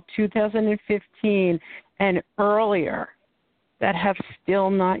back to 2015 and earlier that have still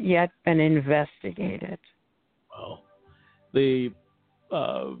not yet been investigated. Well, the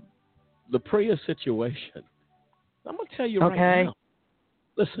PREA situation. I'm going to tell you right now.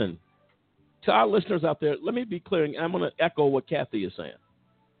 Listen, to our listeners out there, let me be clear, and I'm going to echo what Kathy is saying.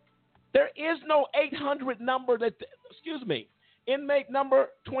 There is no 800 number inmate number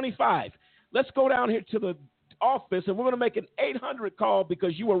 25. Let's go down here to the office, and we're going to make an 800 call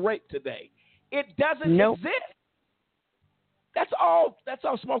because you were raped today. It doesn't exist. That's all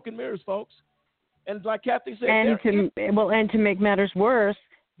smoke and mirrors, folks. And like Kathy said, and to make matters worse,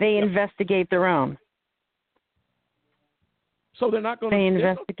 they investigate their own. So they're not going to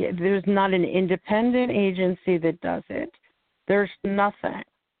investigate. There's not an independent agency that does it. There's nothing.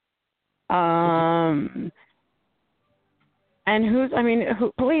 And who's going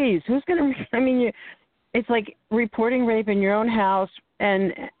to? It's like reporting rape in your own house,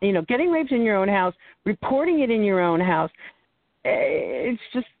 and getting raped in your own house, reporting it in your own house. It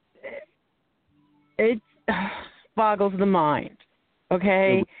boggles the mind.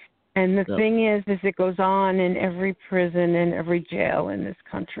 Okay. And the thing is it goes on in every prison and every jail in this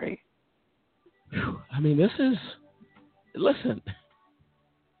country. I mean, listen,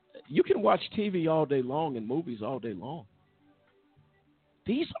 you can watch TV all day long and movies all day long.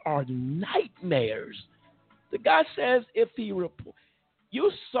 These are nightmares. The guy says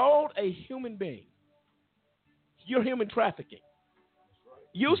you sold a human being. You're human trafficking.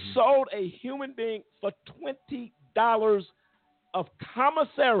 You sold a human being for $20 of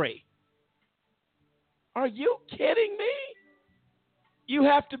commissary. Are you kidding me? You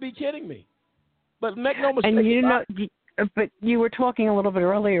have to be kidding me. But make no mistake. But you were talking a little bit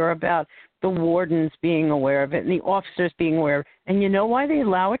earlier about the wardens being aware of it and the officers being aware of it. And you know why they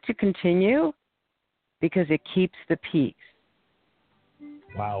allow it to continue? Because it keeps the peace.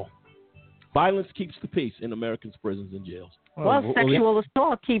 Wow. Violence keeps the peace in Americans' prisons and jails. Sexual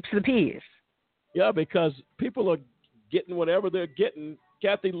assault keeps the peace. Yeah, because people are getting whatever they're getting.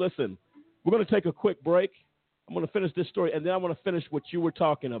 Kathy, listen, we're going to take a quick break. I'm going to finish this story, and then I'm going to finish what you were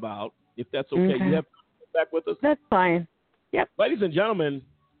talking about, if that's okay. You have to come back with us? That's fine. Yep. Ladies and gentlemen,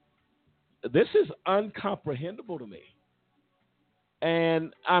 this is incomprehensible to me.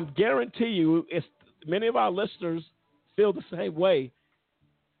 And I guarantee you, many of our listeners feel the same way.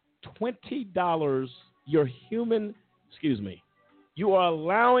 $20, you are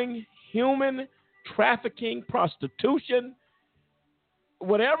allowing human trafficking, prostitution,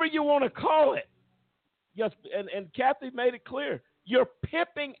 whatever you want to call it. Yes, and Kathy made it clear. You're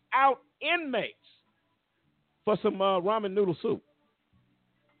pimping out inmates for some ramen noodle soup.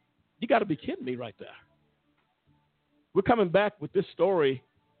 You got to be kidding me right there. We're coming back with this story.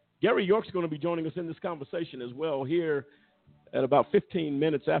 Gary York's going to be joining us in this conversation as well here at about 15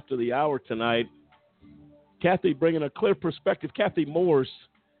 minutes after the hour tonight. Kathy bringing a clear perspective. Kathy Morse.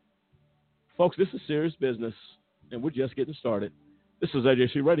 Folks, this is serious business, and we're just getting started. This is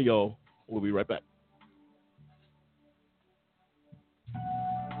AJC Radio. We'll be right back.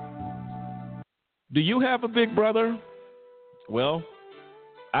 Do you have a big brother? Well,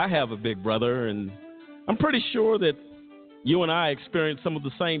 I have a big brother, and I'm pretty sure that you and I experience some of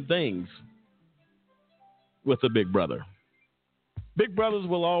the same things with a big brother. Big brothers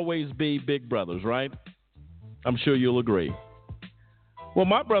will always be big brothers, right? I'm sure you'll agree. Well,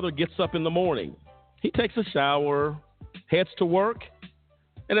 my brother gets up in the morning. He takes a shower, heads to work,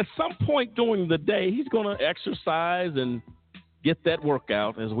 and at some point during the day, he's going to exercise and get that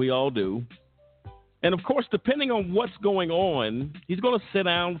workout, as we all do. And, of course, depending on what's going on, he's going to sit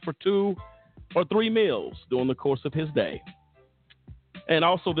down for 2 or 3 meals during the course of his day. And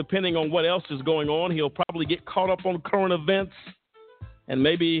also, depending on what else is going on, he'll probably get caught up on current events and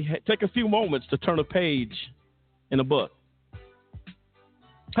maybe take a few moments to turn a page in a book.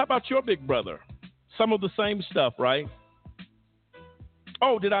 How about your big brother? Some of the same stuff, right?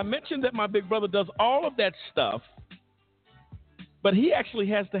 Oh, did I mention that my big brother does all of that stuff But he actually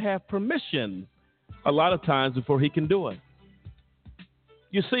has to have permission a lot of times before he can do it.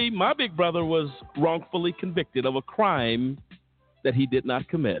 You see, my big brother was wrongfully convicted of a crime that he did not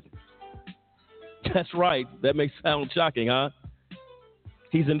commit. That's right. That may sound shocking, huh?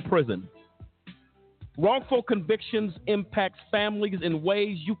 He's in prison. Wrongful convictions impact families in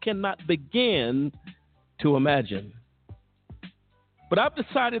ways you cannot begin to imagine. But I've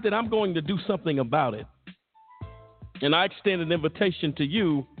decided that I'm going to do something about it. And I extend an invitation to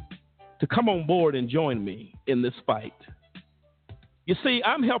you to come on board and join me in this fight. You see,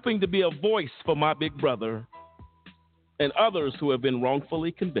 I'm helping to be a voice for my big brother and others who have been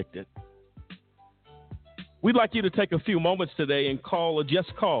wrongfully convicted. We'd like you to take a few moments today and call a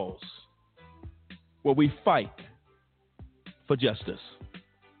Just Cause, where we fight for justice.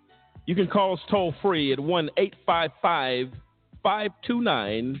 You can call us toll free at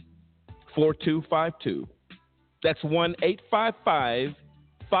 1-855-529-4252. That's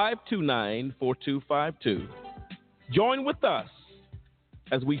 1-855-529-4252. Join with us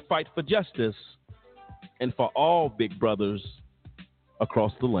as we fight for justice and for all big brothers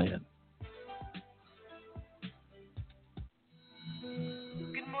across the land.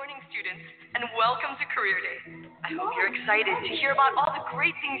 Good morning, students, and welcome to Career Day. I hope you're excited to hear about all the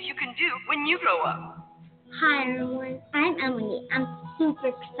great things you can do when you grow up. Hi, everyone. I'm Emily. I'm super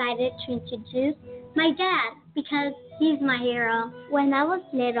excited to introduce my dad because he's my hero. When I was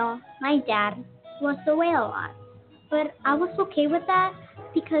little, my dad was away a lot, but I was okay with that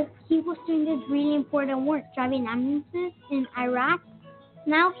because he was doing this really important work driving ambulances in Iraq.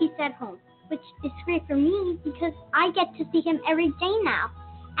 Now he's at home, which is great for me because I get to see him every day now.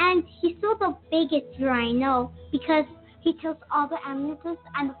 And he's still the biggest hero I know because he tells all the ambulances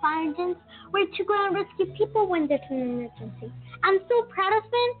and the fire engines where to go and rescue people when there's an emergency. I'm so proud of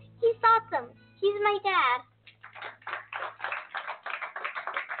him. He's awesome. He's my dad.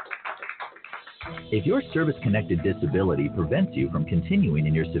 If your service-connected disability prevents you from continuing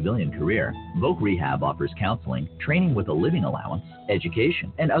in your civilian career, Voc Rehab offers counseling, training with a living allowance,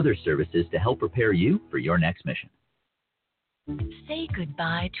 education, and other services to help prepare you for your next mission. Say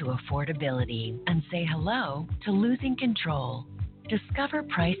goodbye to affordability and say hello to losing control. Discover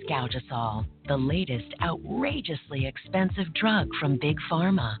Price Gougasol, the latest outrageously expensive drug from Big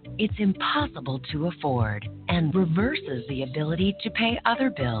Pharma. It's impossible to afford and reverses the ability to pay other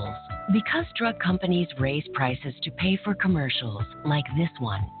bills. Because drug companies raise prices to pay for commercials like this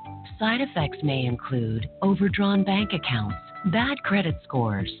one, side effects may include overdrawn bank accounts, bad credit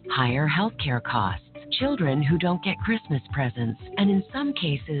scores, higher healthcare costs, children who don't get Christmas presents, and in some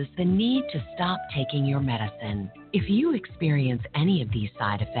cases, the need to stop taking your medicine. If you experience any of these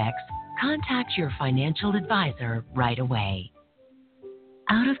side effects, contact your financial advisor right away.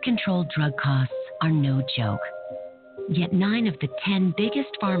 Out-of-control drug costs are no joke. Yet 9 of the 10 biggest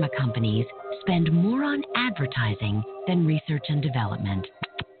pharma companies spend more on advertising than research and development.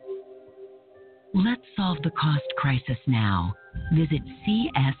 Let's solve the cost crisis now. Visit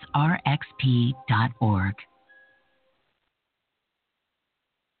csrxp.org.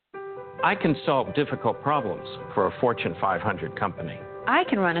 I can solve difficult problems for a Fortune 500 company. I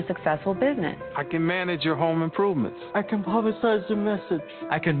can run a successful business. I can manage your home improvements. I can publicize your message.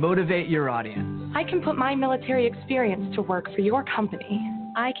 I can motivate your audience. I can put my military experience to work for your company.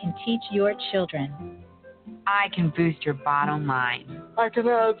 I can teach your children. I can boost your bottom line. I can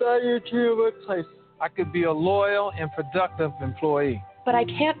add value to your workplace. I could be a loyal and productive employee. But I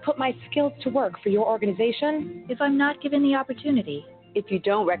can't put my skills to work for your organization if I'm not given the opportunity. If you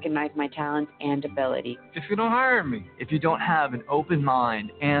don't recognize my talents and ability. If you don't hire me. If you don't have an open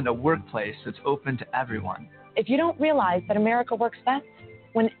mind and a workplace that's open to everyone. If you don't realize that America works best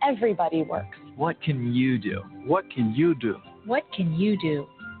when everybody works. What can you do? What can you do? What can you do?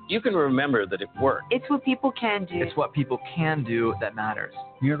 You can remember that it worked. It's what people can do. It's what people can do that matters.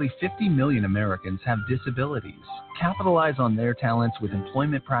 Nearly 50 million Americans have disabilities. Capitalize on their talents with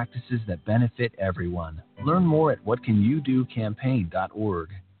employment practices that benefit everyone. Learn more at whatcanyoudocampaign.org.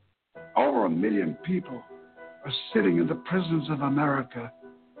 Over 1 million people are sitting in the prisons of America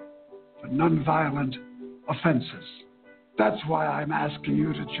for nonviolent offenses. That's why I'm asking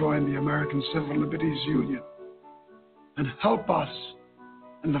you to join the American Civil Liberties Union and help us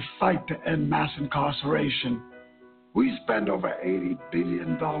in the fight to end mass incarceration. We spend over $80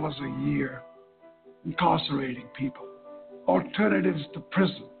 billion a year incarcerating people. Alternatives to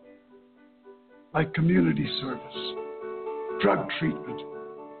prison, like community service, drug treatment,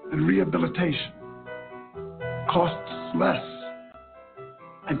 and rehabilitation, costs less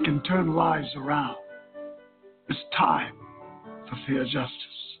and can turn lives around. It's time for fair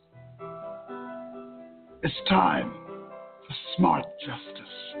justice. It's time a smart justice.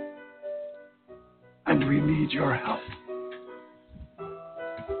 And we need your help.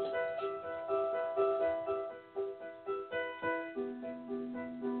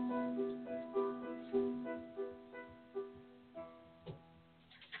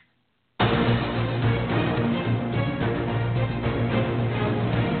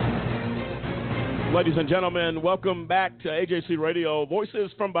 Ladies and gentlemen, welcome back to AJC Radio.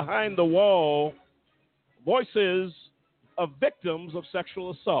 Voices from Behind the Wall. Voices of victims of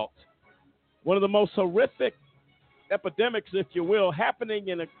sexual assault. One of the most horrific epidemics, if you will, happening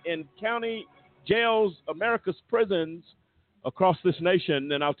in county jails, America's prisons across this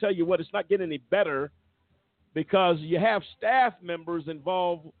nation. And I'll tell you what, it's not getting any better because you have staff members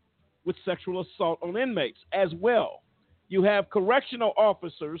involved with sexual assault on inmates as well. You have correctional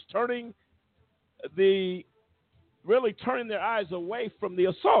officers turning their eyes away from the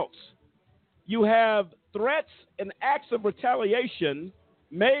assaults. You have threats and acts of retaliation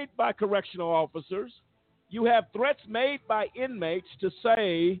made by correctional officers. You have threats made by inmates to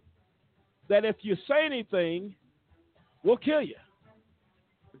say that if you say anything, we'll kill you,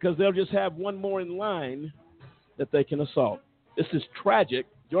 because they'll just have one more in line that they can assault. This is tragic.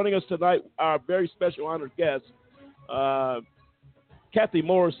 Joining us tonight, our very special honored guest, Kathy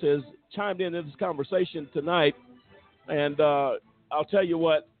Morris, has chimed in this conversation tonight. And I'll tell you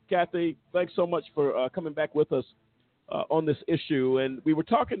what, Kathy, thanks so much for coming back with us on this issue. And we were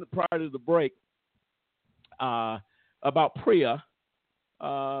talking prior to the break about PREA,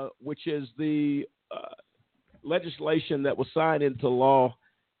 which is the legislation that was signed into law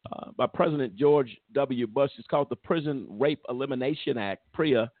by President George W. Bush. It's called the Prison Rape Elimination Act,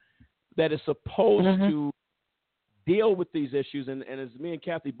 PREA, that is supposed to deal with these issues. And as me and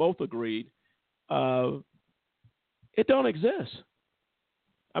Kathy both agreed, it don't exist.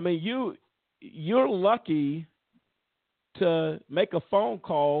 I mean, you're lucky to make a phone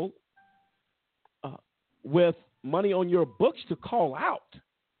call with money on your books to call out.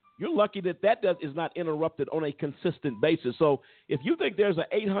 You're lucky that is not interrupted on a consistent basis. So if you think there's an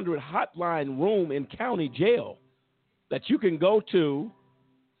 800 hotline room in county jail that you can go to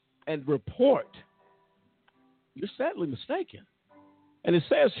and report, you're sadly mistaken. And it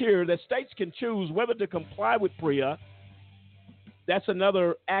says here that states can choose whether to comply with PREA. That's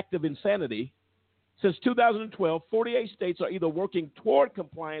another act of insanity. Since 2012, 48 states are either working toward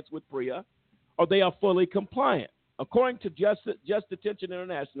compliance with PREA or they are fully compliant. According to Just Detention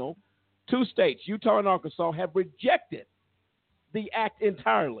International, 2 states, Utah and Arkansas, have rejected the act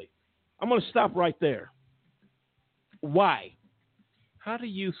entirely. I'm going to stop right there. Why? How do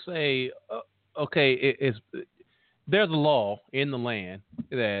you say, there's a law in the land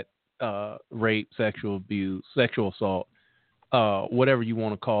that rape, sexual abuse, sexual assault, whatever you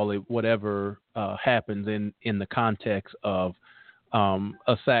want to call it, whatever happens in the context of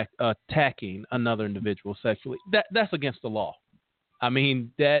attacking another individual sexually, that's against the law. I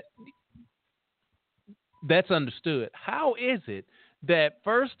mean, that's understood. How is it that,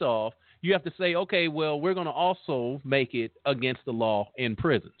 first off, you have to say, okay, well, we're going to also make it against the law in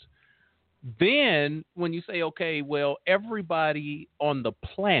prisons? Then when you say, okay, well, everybody on the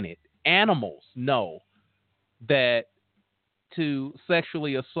planet, animals, know that to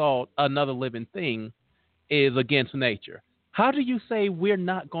sexually assault another living thing is against nature. How do you say we're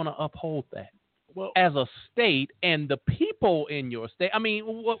not going to uphold that? Well, as a state and the people in your state? I mean,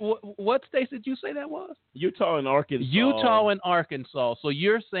 what states did you say that was? Utah and Arkansas. Utah and Arkansas. So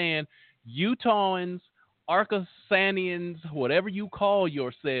you're saying Utahns, Arkansanians, whatever you call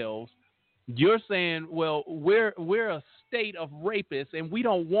yourselves, you're saying, well, we're a state of rapists and we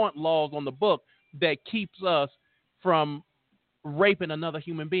don't want laws on the book that keeps us from raping another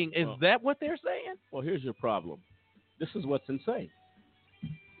human being. Is that what they're saying? Well, here's your problem. This is what's insane.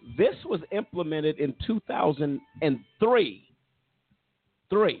 This was implemented in 2003.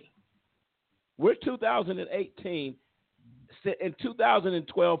 We're 2018. In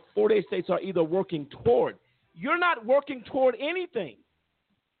 2012, 48 states are either working toward. You're not working toward anything.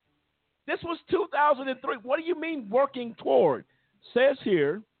 This was 2003. What do you mean working toward? Says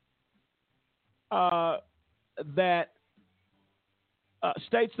here that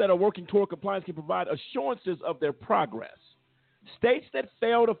states that are working toward compliance can provide assurances of their progress. States that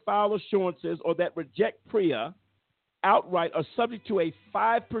fail to file assurances or that reject PREA outright are subject to a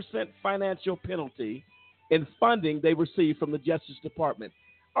 5% financial penalty in funding they receive from the Justice Department.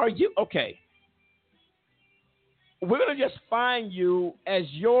 Are you okay? We're going to just fine you as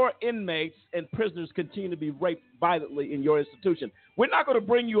your inmates and prisoners continue to be raped violently in your institution. We're not going to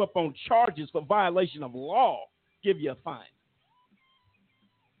bring you up on charges for violation of law, give you a fine.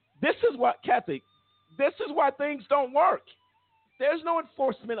 This is what, Kathy, this is why things don't work. There's no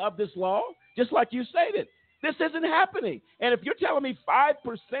enforcement of this law, just like you stated. This isn't happening. And if you're telling me 5%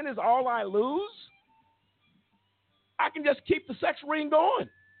 is all I lose, I can just keep the sex ring going.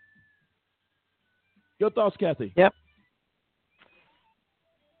 Your thoughts, Kathy? Yep.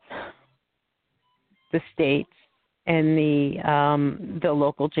 The states and the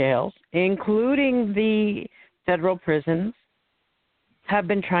local jails, including the federal prisons, have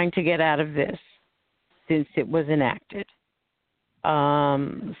been trying to get out of this since it was enacted.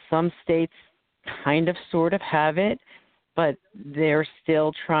 Some states kind of sort of have it, but they're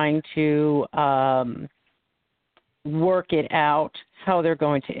still trying to work it out, how they're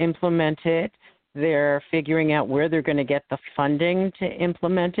going to implement it. They're figuring out where they're going to get the funding to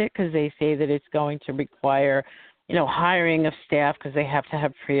implement it, because they say that it's going to require, hiring of staff, because they have to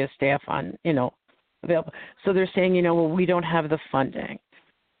have PREA staff on, available. So they're saying, well, we don't have the funding.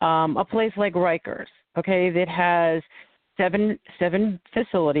 A place like Rikers, okay, that has seven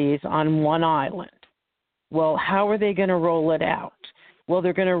facilities on one island. Well, how are they going to roll it out? Well,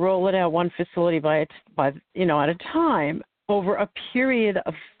 they're going to roll it out one facility at a time over a period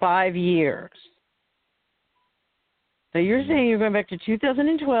of 5 years. So you're saying you're going back to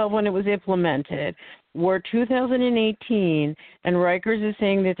 2012 when it was implemented. We're 2018, and Rikers is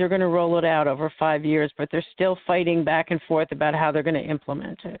saying that they're going to roll it out over 5 years, but they're still fighting back and forth about how they're going to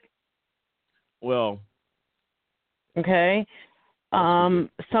implement it. Well, okay. Some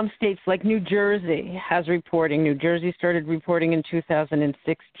states like New Jersey has reporting. New Jersey started reporting in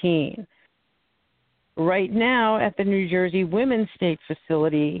 2016. Right now, at the New Jersey Women's State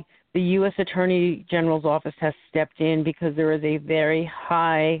Facility, the U.S. Attorney General's office has stepped in because there is a very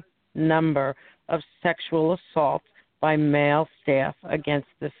high number of sexual assaults by male staff against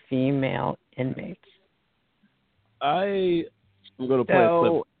the female inmates. I'm going to play a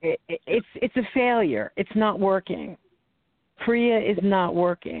clip. It's a failure. It's not working. PREA is not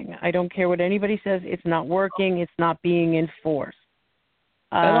working. I don't care what anybody says. It's not working. It's not being enforced.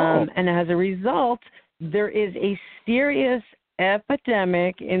 And as a result, there is a serious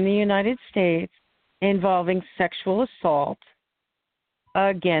epidemic in the United States involving sexual assault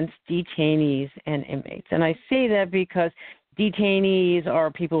against detainees and inmates. And I say that because detainees are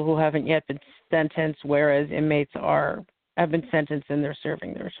people who haven't yet been sentenced, whereas inmates have been sentenced and they're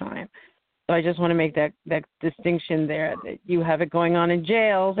serving their time. So I just want to make that distinction there, that you have it going on in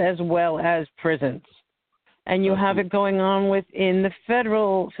jails as well as prisons. And you have it going on within the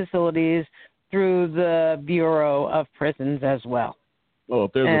federal facilities through the Bureau of Prisons as well. Well,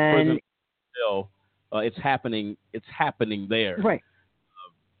 if there's a prison jail, it's happening there. Right.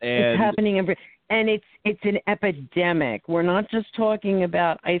 And it's happening and it's an epidemic. We're not just talking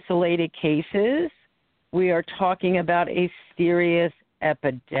about isolated cases. We are talking about a serious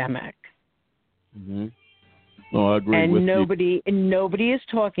epidemic. Mm-hmm. No, I agree with you. And nobody is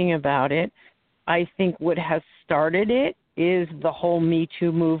talking about it. I think what has started it is the whole Me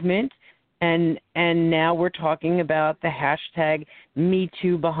Too movement, and now we're talking about the hashtag Me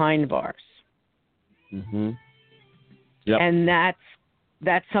Too behind bars. Mm-hmm. Yep. And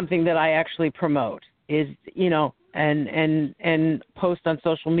that's something that I actually promote, is and post on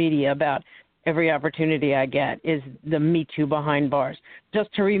social media about every opportunity I get, is the Me Too behind bars,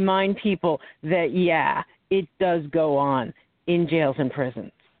 just to remind people that it does go on in jails and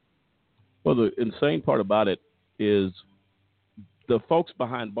prisons. Well, the insane part about it is the folks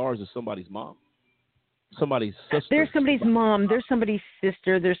behind bars is somebody's mom, somebody's sister. There's somebody's mom, there's somebody's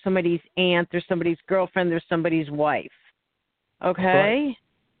sister, there's somebody's aunt, there's somebody's girlfriend, there's somebody's wife. Okay? Right.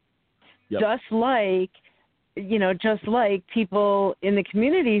 Yep. Just like people in the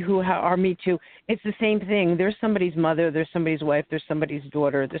community who are Me Too, it's the same thing. There's somebody's mother, there's somebody's wife, there's somebody's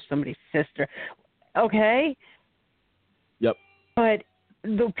daughter, there's somebody's sister. Okay? Yep. But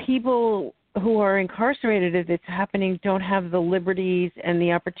the people who are incarcerated as it's happening don't have the liberties and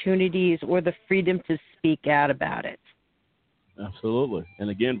the opportunities or the freedom to speak out about it. Absolutely. And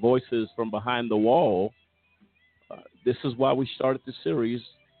again, voices from behind the wall. This is why we started this series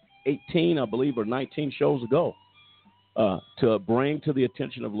 18, I believe, or 19 shows ago, to bring to the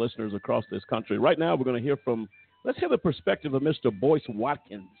attention of listeners across this country. Right now, we're going to let's hear the perspective of Mr. Boyce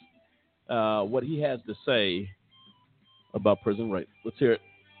Watkins, what he has to say about prison rape. Let's hear it.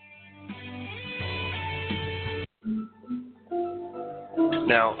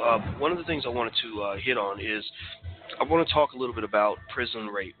 Now, one of the things I wanted to hit on is I want to talk a little bit about prison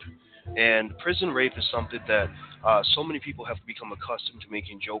rape. And prison rape is something that so many people have become accustomed to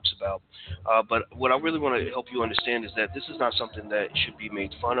making jokes about. But what I really want to help you understand is that this is not something that should be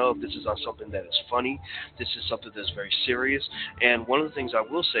made fun of. This is not something that is funny. This is something that's very serious. And one of the things I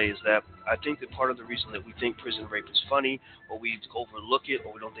will say is that I think that part of the reason that we think prison rape is funny, or we overlook it,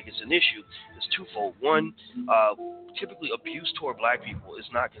 or we don't think it's an issue, is twofold. One, typically abuse toward black people is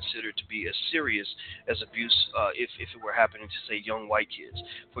not considered to be as serious as abuse if it were happening to, say, young white kids.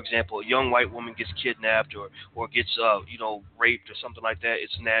 For example, a young white woman gets kidnapped or gets raped or something like that.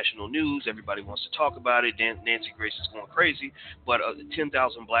 It's national news. Everybody wants to talk about it. Nancy Grace is going crazy. But 10,000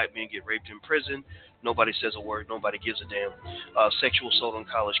 black men get raped in prison. Nobody says a word. Nobody gives a damn. Sexual assault on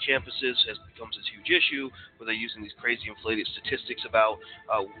college campuses becomes a huge issue, where they're using these crazy inflated statistics about,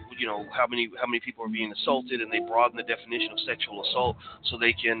 how many people are being assaulted, and they broaden the definition of sexual assault so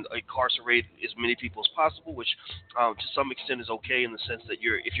they can incarcerate as many people as possible, which to some extent is okay in the sense that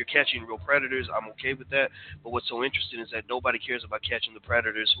if you're catching real predators, I'm okay with that. But what's so interesting is that nobody cares about catching the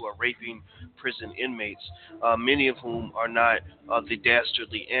predators who are raping prison inmates, many of whom are not the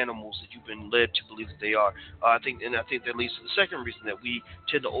dastardly animals that you've been led to believe that they are. I think that leads to the second reason that we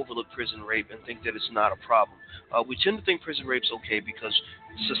tend to overlook prison rape and think that it's not a problem. We tend to think prison rape's okay because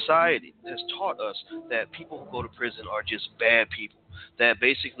society has taught us that people who go to prison are just bad people. That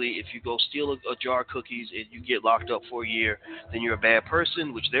basically, if you go steal a jar of cookies and you get locked up for a year, then you're a bad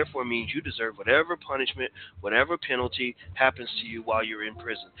person, which therefore means you deserve whatever punishment, whatever penalty happens to you while you're in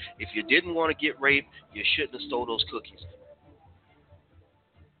prison. If you didn't want to get raped, you shouldn't have stole those cookies.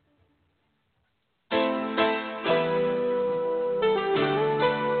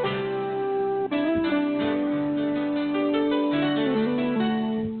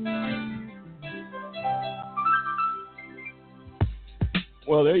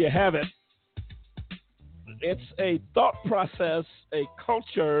 Well, there you have it. It's a thought process, a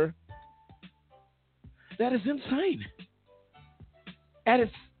culture that is insane. At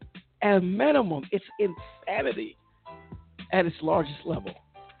a minimum, it's insanity at its largest level.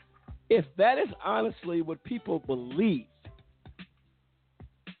 If that is honestly what people believe,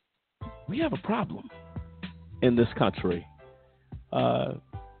 we have a problem in this country.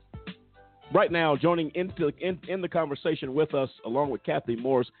 Right now, joining in the conversation with us, along with Kathy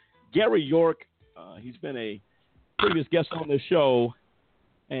Morse, Gary York. He's been a previous guest on this show,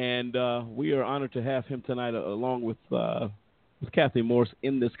 and we are honored to have him tonight, along with Kathy Morse,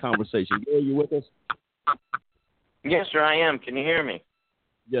 in this conversation. Gary, you with us? Yes, sir, I am. Can you hear me?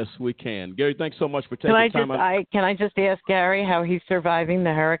 Yes, we can. Gary, thanks so much for taking time out. Can I just ask Gary how he's surviving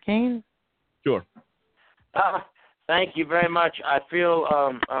the hurricane? Sure. Thank you very much. I feel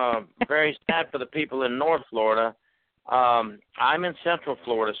very sad for the people in North Florida. I'm in Central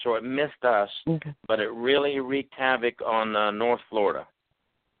Florida, so it missed us, but it really wreaked havoc on North Florida.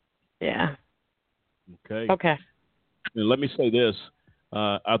 Yeah. Okay. And let me say this.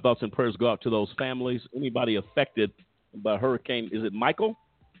 Our thoughts and prayers go out to those families. Anybody affected by Hurricane, is it Michael?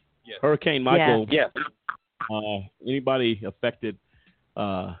 Yes. Hurricane Michael. Yes. Anybody affected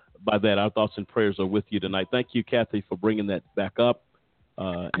by that, our thoughts and prayers are with you tonight. Thank you, Kathy, for bringing that back up.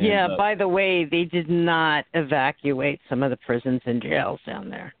 By the way, they did not evacuate some of the prisons and jails down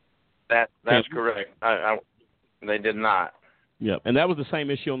there. That's correct. They did not. Yeah, and that was the same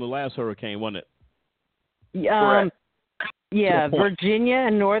issue on the last hurricane, wasn't it? Correct. Yeah, Virginia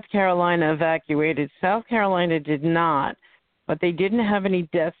and North Carolina evacuated. South Carolina did not, but they didn't have any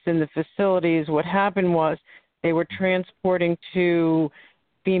deaths in the facilities. What happened was they were transporting two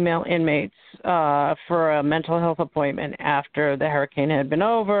female inmates for a mental health appointment after the hurricane had been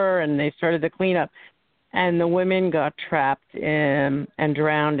over, and they started the cleanup. And the women got trapped and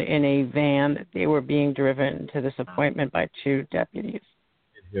drowned in a van that they were being driven to this appointment by two deputies.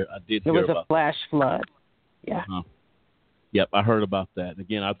 I did hear about it. It was a flash flood. Yeah. Uh-huh. Yep, I heard about that.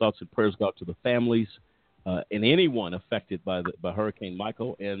 Again, our thoughts and prayers go out to the families and anyone affected by Hurricane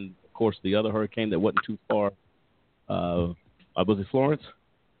Michael, and of course the other hurricane that wasn't too far. Was it Florence?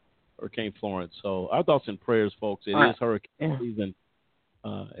 Hurricane Florence. So our thoughts and prayers, folks. It is hurricane season,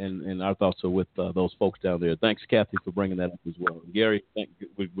 and our thoughts are with those folks down there. Thanks, Kathy, for bringing that up as well. And Gary,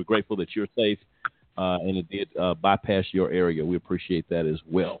 we're grateful that you're safe, and it did bypass your area. We appreciate that as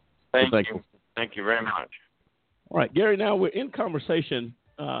well. Thank you. Thank you very much. All right, Gary. Now we're in conversation.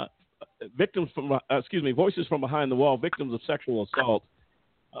 Voices from behind the wall, victims of sexual assault,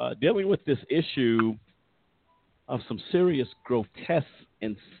 dealing with this issue of some serious, grotesque,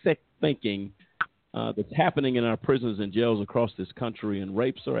 and sick thinking that's happening in our prisons and jails across this country, and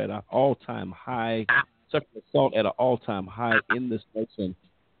rapes are at an all-time high, sexual assault at an all-time high in this nation.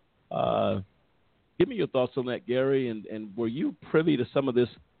 Give me your thoughts on that, Gary, and were you privy to some of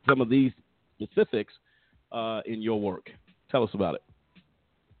these specifics in your work. Tell us about it.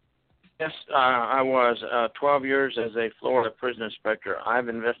 Yes, I was 12 years as a Florida prison inspector. I've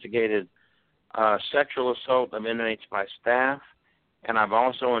investigated sexual assault of inmates by staff, and I've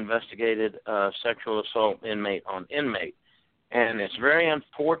also investigated sexual assault inmate on inmate. And it's very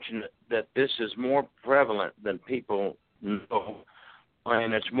unfortunate that this is more prevalent than people know,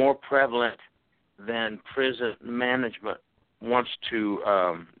 and it's more prevalent than prison management wants to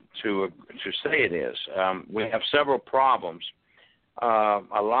say it is. We have several problems.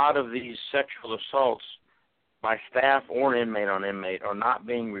 A lot of these sexual assaults by staff or inmate on inmate are not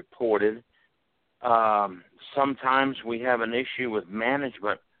being reported. Sometimes we have an issue with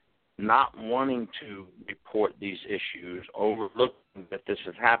management not wanting to report these issues, overlooking that this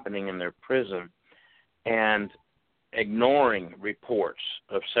is happening in their prison, and ignoring reports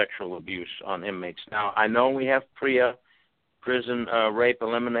of sexual abuse on inmates. Now, I know we have PREA, Prison Rape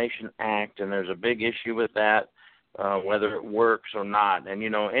Elimination Act, and there's a big issue with that, whether it works or not. And,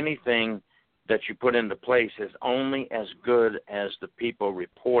 anything that you put into place is only as good as the people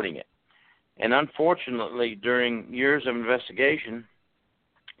reporting it. And unfortunately, during years of investigation,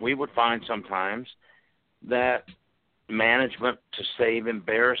 we would find sometimes that management, to save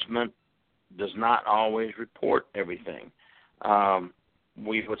embarrassment, does not always report everything.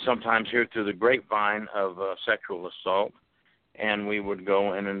 We would sometimes hear through the grapevine of sexual assault, and we would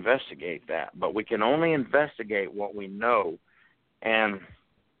go and investigate that. But we can only investigate what we know, and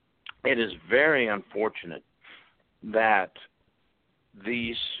it is very unfortunate that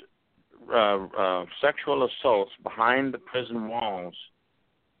these sexual assaults behind the prison walls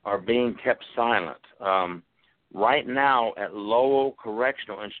are being kept silent. Right now at Lowell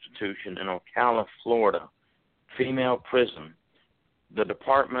Correctional Institution in Ocala, Florida, female prison, the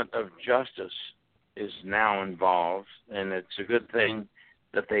Department of Justice is now involved, and it's a good thing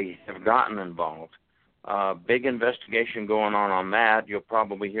that they have gotten involved. Big investigation going on that. You'll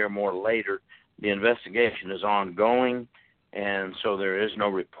probably hear more later. The investigation is ongoing, and so there is no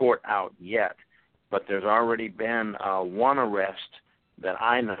report out yet. But there's already been one arrest that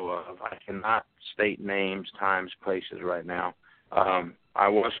I know of. I cannot state names, times, places right now. I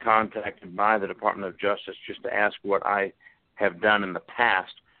was contacted by the Department of Justice just to ask what I have done in the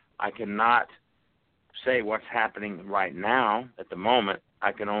past. I cannot say what's happening right now at the moment.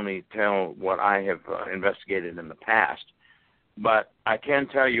 I can only tell what I have investigated in the past. But I can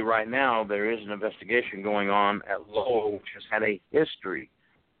tell you right now there is an investigation going on at Lowell, which has had a history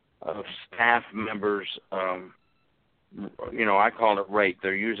of staff members, I call it rape.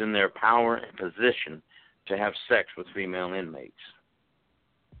 They're using their power and position to have sex with female inmates.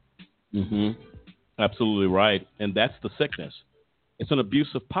 Mm-hmm. Absolutely right. And that's the sickness. It's an abuse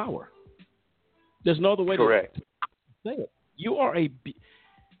of power. There's no other way to say it. You are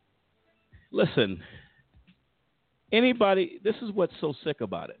listen, anybody, this is what's so sick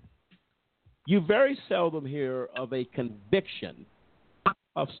about it. You very seldom hear of a conviction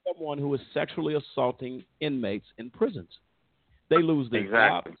of someone who is sexually assaulting inmates in prisons. They lose their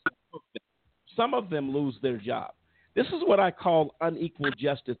job. Some of them lose their job. This is what I call unequal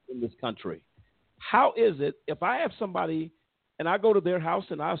justice in this country. How is it if I have somebody and I go to their house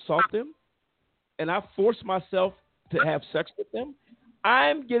and I assault them and I force myself to have sex with them,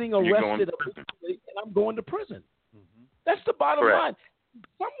 I'm getting arrested and I'm going to prison. Mm-hmm. That's the bottom line.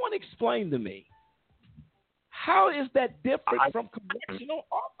 Someone explain to me, how is that different from correctional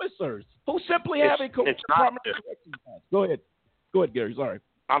officers who simply have a Department of Corrections pass? Go ahead, Gary. Sorry.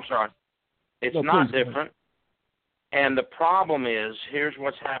 I'm sorry. It's not different. And the problem is, here's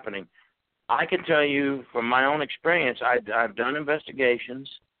what's happening. I can tell you from my own experience, I've done investigations,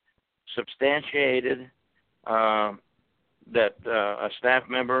 substantiated that a staff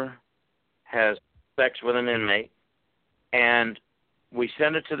member has sex with an inmate, and we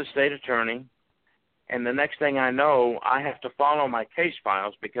send it to the state attorney, and the next thing I know, I have to follow my case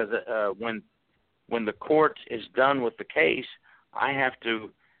files because when the court is done with the case, I have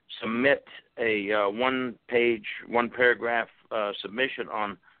to submit a one-page, one-paragraph submission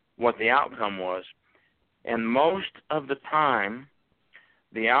on what the outcome was. And most of the time,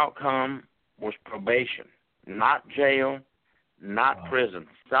 the outcome was probation, not jail, not prison.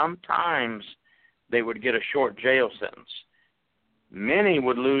 Sometimes they would get a short jail sentence. Many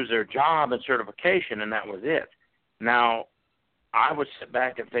would lose their job and certification, and that was it. Now, I would sit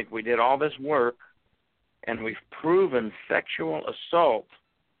back and think we did all this work, and we've proven sexual assault,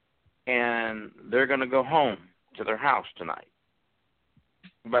 and they're going to go home to their house tonight.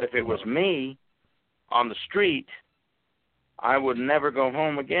 But if it was me on the street, I would never go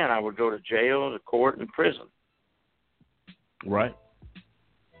home again. I would go to jail, to court, and prison. Right.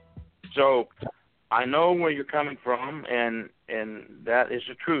 So I know where you're coming from, and that is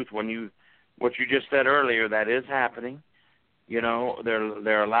the truth. What you just said earlier, that is happening. You know,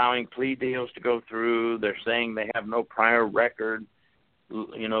 they're allowing plea deals to go through. They're saying they have no prior record.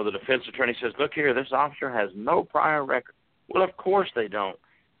 You know, the defense attorney says, "Look here, this officer has no prior record." Well, of course they don't.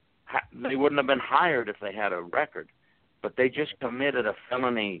 They wouldn't have been hired if they had a record, but they just committed a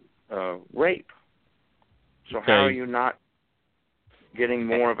felony rape. So okay. How are you not getting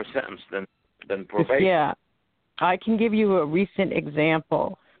more of a sentence than probation? Yeah, I can give you a recent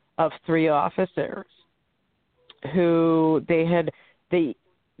example of 3 officers who they had the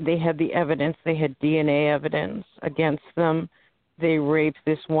evidence. They had DNA evidence against them. They raped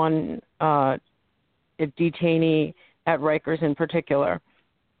this one detainee at Rikers in particular.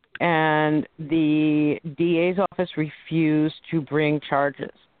 And the DA's office refused to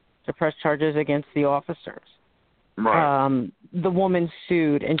press charges against the officers. Right. The woman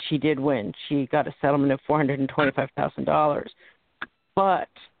sued, and she did win. She got a settlement of $425,000. But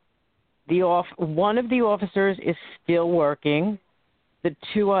one of the officers is still working. The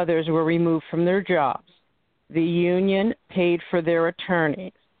 2 others were removed from their jobs. The union paid for their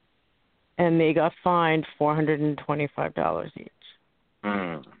attorneys, and they got fined $425 each.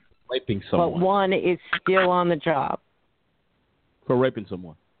 Raping someone. But one is still on the job. For raping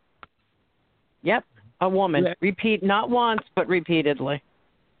someone. Yep, a woman. Yeah. Not once, but repeatedly.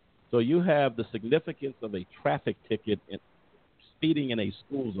 So you have the significance of a traffic ticket and speeding in a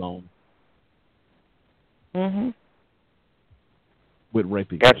school zone. Mm-hmm. With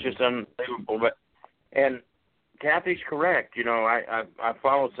raping. That's just unbelievable. And Kathy's correct. You know, I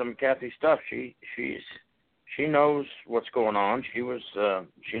followed some of Kathy's stuff. She knows what's going on. She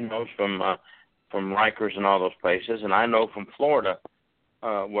knows from Rikers and all those places, and I know from Florida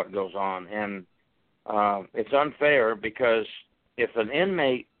what goes on. And it's unfair because if an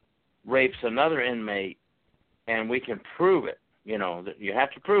inmate rapes another inmate, and we can prove it, you know, you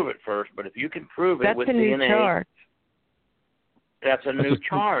have to prove it first. But if you can prove it with DNA, that's a new charge. That's a new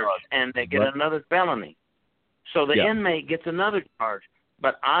charge, and they get another felony. So the inmate gets another charge.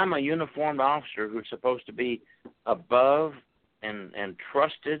 But I'm a uniformed officer who's supposed to be above and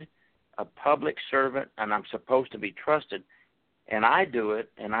trusted, a public servant, and I'm supposed to be trusted. And I do it,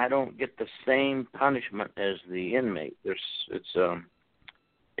 and I don't get the same punishment as the inmate. It's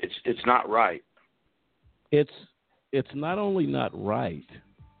not right. It's not only not right.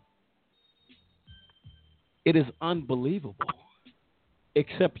 It is unbelievable.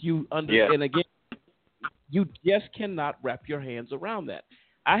 Except you and again, you just cannot wrap your hands around that.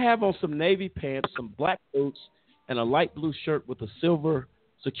 I have on some navy pants, some black boots, and a light blue shirt with a silver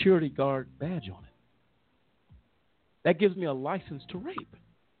security guard badge on it. That gives me a license to rape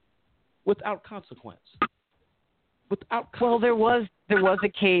without consequence. Well, there was a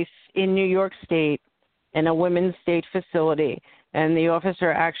case in New York State in a women's state facility, and the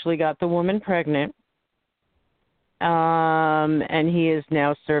officer actually got the woman pregnant, and he is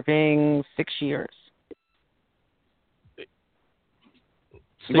now serving 6 years.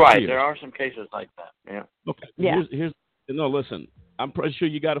 Right, there are some cases like that. Yeah. Okay. Yeah. Listen, I'm pretty sure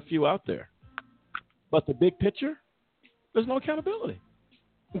you got a few out there, but the big picture, there's no accountability.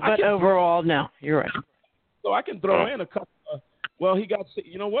 But overall, no, you're right. So I can throw in a couple.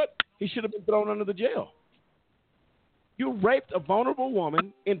 You know what? He should have been thrown under the jail. You raped a vulnerable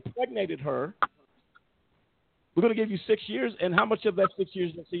woman, impregnated her. We're going to give you 6 years, and how much of that 6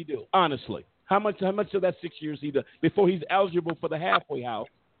 years does he do? Honestly, how much of that 6 years he does before he's eligible for the halfway house,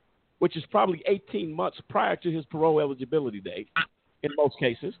 which is probably 18 months prior to his parole eligibility date, in most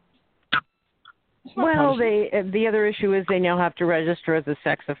cases. Well, the other issue is they now have to register as a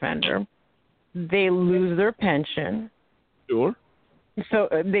sex offender. They lose their pension. Sure. So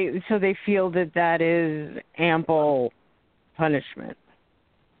they feel that is ample punishment.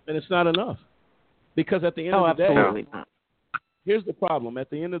 And it's not enough. Because at the end of the day, absolutely not. Here's the problem. At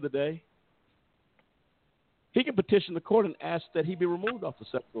the end of the day, he can petition the court and ask that he be removed off the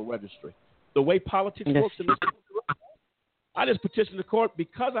sexual registry. The way politics works in this country, I just petitioned the court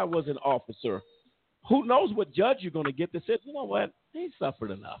because I was an officer. Who knows what judge you're going to get that says, you know what, he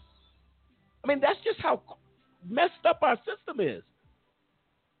suffered enough. I mean, that's just how messed up our system is.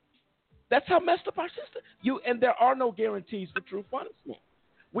 That's how messed up our system. And there are no guarantees for true punishment.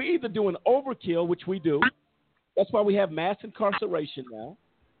 We either do an overkill, which we do. That's why we have mass incarceration now,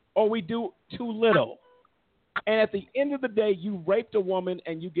 or we do too little. And at the end of the day, you raped a woman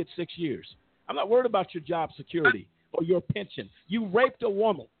and you get 6 years. I'm not worried about your job security or your pension. You raped a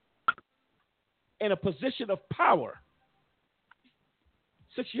woman in a position of power.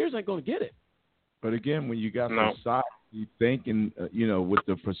 6 years ain't going to get it. But again, when you got society thinking, with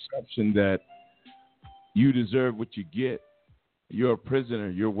the perception that You deserve what you get. You're a prisoner.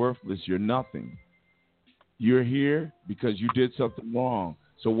 You're worthless. You're nothing. You're here because you did something wrong.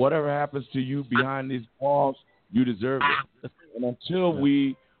 So whatever happens to you behind these walls, you deserve it. And until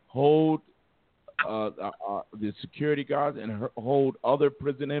we hold the security guards and hold other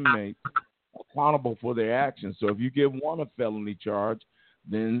prison inmates accountable for their actions. So if you give one a felony charge,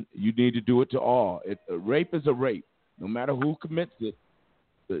 then you need to do it to all. Rape is a rape. No matter who commits it,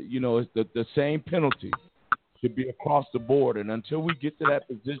 it's the same penalty should be across the board. And until we get to that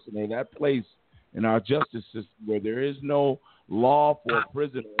position or that place in our justice system where there is no law for a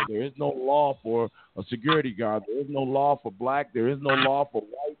prisoner, there is no law for a security guard, there is no law for black, there is no law for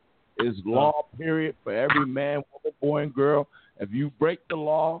white, there's law, period, for every man, woman, boy, and girl. If you break the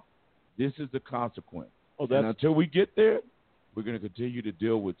law, this is the consequence. And until we get there, we're going to continue to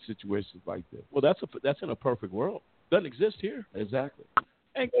deal with situations like this. Well, that's in a perfect world. Doesn't exist here. Exactly.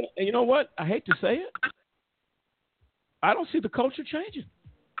 And you know what? I hate to say it. I don't see the culture changing.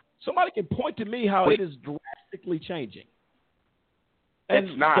 Somebody can point to me how it is drastically changing. And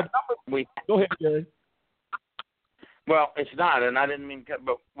it's not. Go ahead, Gary. Well, it's not, and I didn't mean to,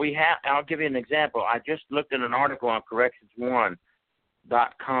 but we have. I'll give you an example. I just looked at an article on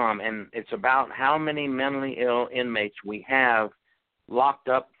corrections1.com, and it's about how many mentally ill inmates we have locked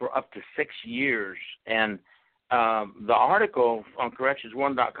up for up to 6 years. And the article on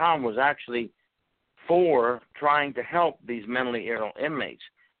corrections1.com was actually for trying to help these mentally ill inmates.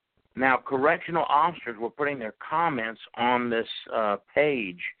 Now, correctional officers were putting their comments on this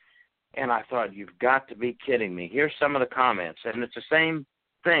page, and I thought, you've got to be kidding me. Here's some of the comments, and it's the same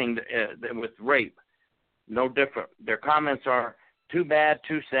thing with rape, no different. Their comments are, too bad,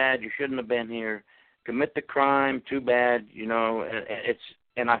 too sad, you shouldn't have been here, commit the crime, too bad,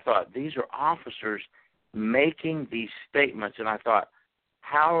 and I thought, these are officers making these statements, and I thought,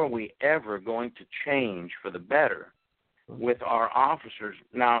 how are we ever going to change for the better with our officers?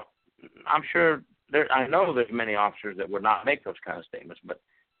 Now, I'm sure I know there's many officers that would not make those kind of statements, but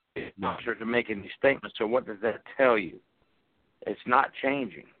officers are making these statements. So what does that tell you? It's not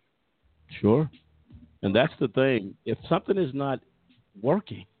changing. Sure. And that's the thing. If something is not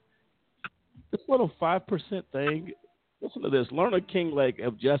working, this little 5% thing, listen to this. Lerner Kinglake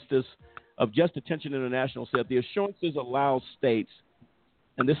of Just Detention International said the assurances allow states,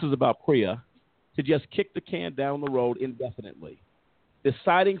 and this is about PREA, to just kick the can down the road indefinitely,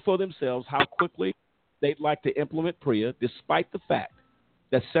 deciding for themselves how quickly they'd like to implement PREA, despite the fact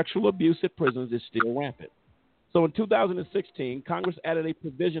that sexual abuse at prisons is still rampant. So in 2016, Congress added a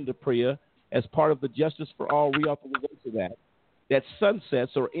provision to PREA as part of the Justice for All Reauthorization Act that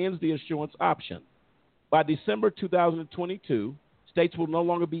sunsets or ends the assurance option. By December 2022, states will no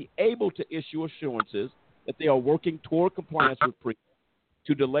longer be able to issue assurances that they are working toward compliance with PREA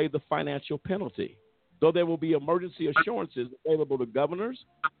to delay the financial penalty, though there will be emergency assurances available to governors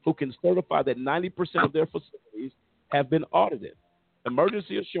who can certify that 90% of their facilities have been audited.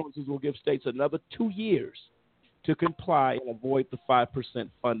 Emergency assurances will give states another 2 years to comply and avoid the 5%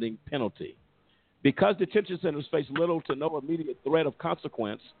 funding penalty. Because detention centers face little to no immediate threat of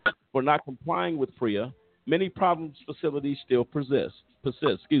consequence for not complying with PREA, many problem facilities still persist.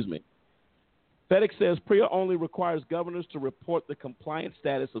 FedEx says PREA only requires governors to report the compliance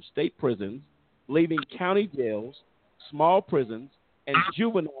status of state prisons, leaving county jails, small prisons, and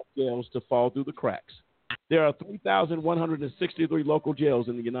juvenile jails to fall through the cracks. There are 3,163 local jails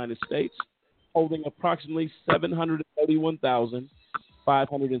in the United States, holding approximately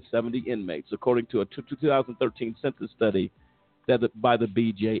 731,570 inmates, according to a 2013 census study by the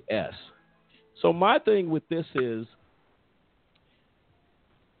BJS. So my thing with this is,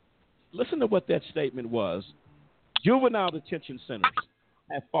 listen to what that statement was. Juvenile detention centers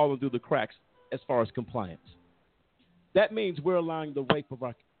have fallen through the cracks as far as compliance. That means we're allowing the rape of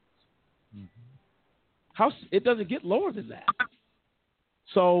our kids. It doesn't get lower than that.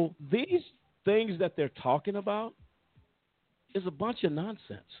 So these things that they're talking about is a bunch of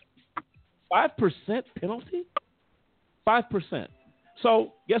nonsense. 5% penalty? 5%.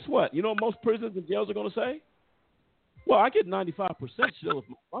 So guess what? You know what most prisons and jails are going to say? Well, I get 95% still if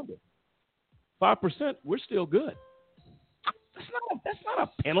I'm under. 5%, we're still good. That's not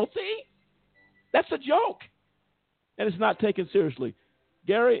a penalty. That's a joke. And it's not taken seriously.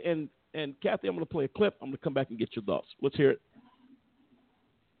 Gary and Kathy, I'm going to play a clip. I'm going to come back and get your thoughts. Let's hear it.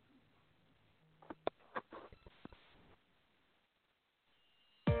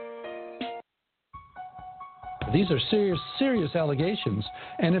 These are serious allegations,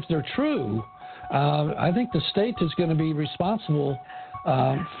 and if they're true, I think the state is going to be responsible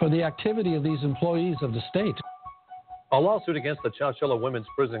for the activity of these employees of the state. A lawsuit against the Chowchilla Women's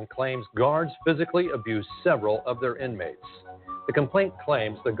Prison claims guards physically abused several of their inmates. The complaint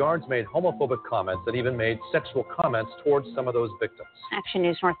claims the guards made homophobic comments and even made sexual comments towards some of those victims. Action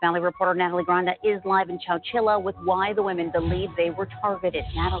News North Valley reporter Natalie Granda is live in Chowchilla with why the women believe they were targeted.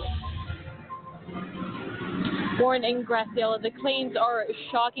 Natalie. Warren and Graciela, the claims are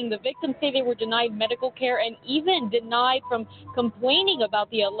shocking. The victims say they were denied medical care and even denied from complaining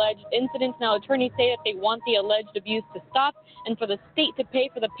about the alleged incidents. Now, attorneys say that they want the alleged abuse to stop and for the state to pay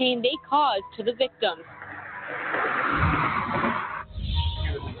for the pain they caused to the victims.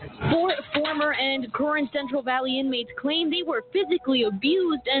 Former and current Central Valley inmates claim they were physically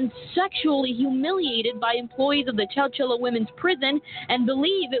abused and sexually humiliated by employees of the Chowchilla Women's Prison and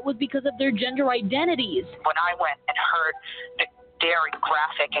believe it was because of their gender identities. When I went and heard the very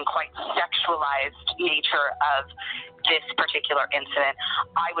graphic and quite sexualized nature of this particular incident,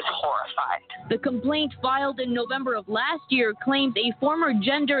 I was horrified. The complaint filed in November of last year claims a former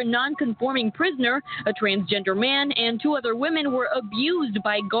gender non-conforming prisoner, a transgender man, and 2 other women were abused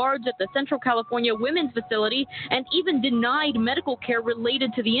by guards at the Central California Women's Facility and even denied medical care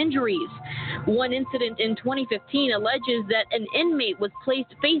related to the injuries. One incident in 2015 alleges that an inmate was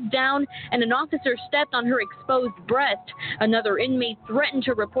placed face down and an officer stepped on her exposed breast. Another inmate threatened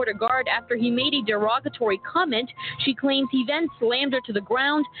to report a guard after he made a derogatory comment. She claims he then slammed her to the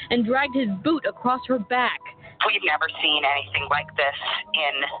ground and dragged his boot across her back. We've never seen anything like this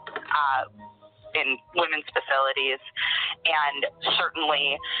in women's facilities, and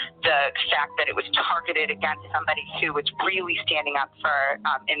certainly the fact that it was targeted against somebody who was really standing up for,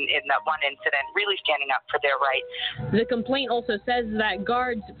 in that one incident, really standing up for their rights. The complaint also says that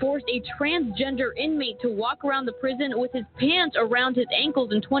guards forced a transgender inmate to walk around the prison with his pants around his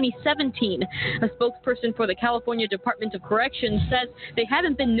ankles in 2017. A spokesperson for the California Department of Corrections says they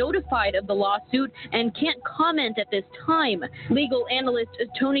haven't been notified of the lawsuit and can't comment at this time. Legal analyst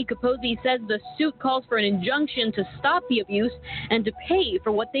Tony Capozzi says the suit calls for an injunction to stop the abuse and to pay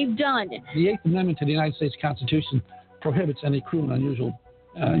for what they've done. The Eighth Amendment to the United States Constitution prohibits any cruel and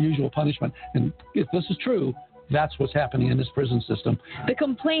unusual punishment. And if this is true, that's what's happening in this prison system. The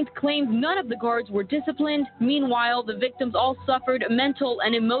complaint claims none of the guards were disciplined. Meanwhile, the victims all suffered mental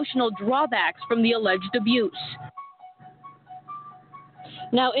and emotional drawbacks from the alleged abuse.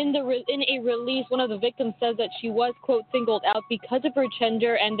 Now, in a release, one of the victims says that she was, quote, singled out because of her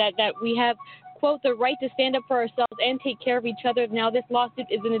gender and that we have, quote, the right to stand up for ourselves and take care of each other. Now, this lawsuit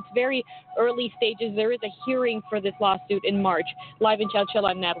is in its very early stages. There is a hearing for this lawsuit in March. Live in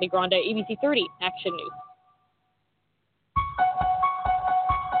Chowchilla, I'm Natalie Granda, ABC 30 Action News.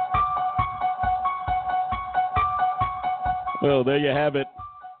 Well, there you have it.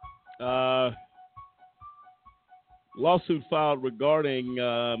 Lawsuit filed regarding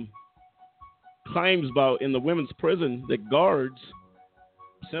claims about in the women's prison that guards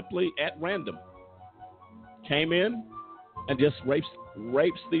simply at random came in and just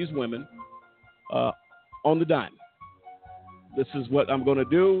rapes these women on the dime. This is what I'm going to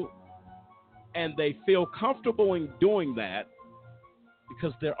do, and they feel comfortable in doing that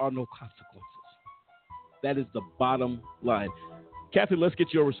because there are no consequences. That is the bottom line. Kathy, let's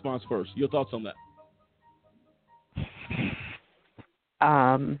get your response first. Your thoughts on that?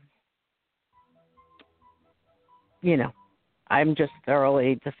 I'm just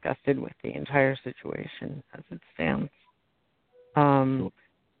thoroughly disgusted with the entire situation as it stands. And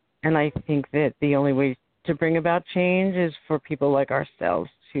I think that the only way to bring about change is for people like ourselves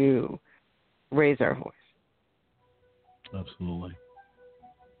to raise our voice.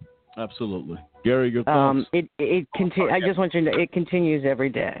 Absolutely. Gary, your thoughts? I just want you to know it continues every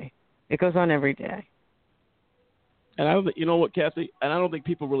day. It goes on every day. And I don't think, you know what, Kathy? And I don't think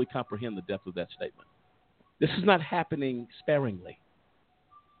people really comprehend the depth of that statement. This is not happening sparingly.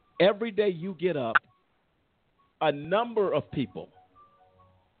 Every day you get up, a number of people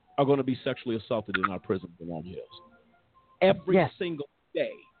are going to be sexually assaulted in our prisons in Long Hills. Every single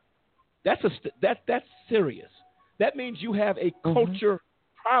day. That's serious. That means you have a culture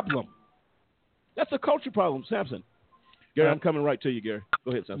problem. That's a culture problem, Samson. Gary, I'm coming right to you, Gary.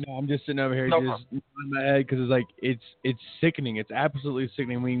 Go ahead, Samson. No, I'm just sitting over here just in my head because it's like it's sickening. It's absolutely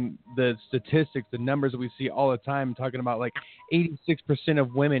sickening. I mean, the statistics, the numbers that we see all the time talking about like 86%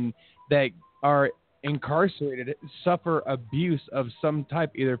 of women that are incarcerated suffer abuse of some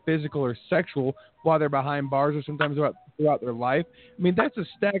type, either physical or sexual, while they're behind bars or sometimes throughout their life. I mean, that's a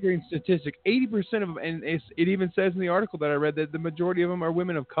staggering statistic. 80% of them, and it even says in the article that I read that the majority of them are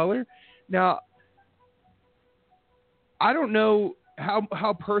women of color. Now, I don't know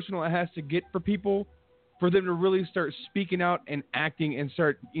how personal it has to get for people for them to really start speaking out and acting and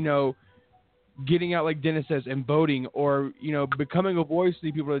start, getting out, like Dennis says, and voting, or becoming a voice to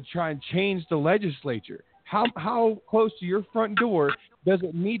the people to try and change the legislature. How close to your front door does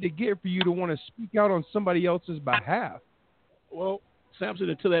it need to get for you to want to speak out on somebody else's behalf? Well, Samson,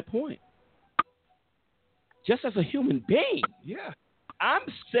 and to that point, just as a human being, I'm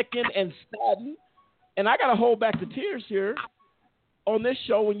sickened and saddened, and I got to hold back the tears here on this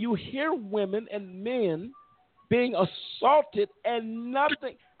show when you hear women and men being assaulted and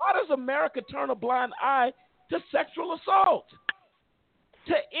nothing. How does America turn a blind eye to sexual assault?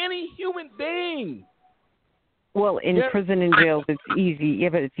 To any human being. Well, in prison and jails, it's easy. Yeah,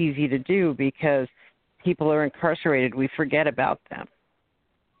 but it's easy to do because people are incarcerated. We forget about them.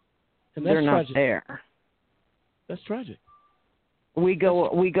 And that's They're not tragic. there. That's tragic. We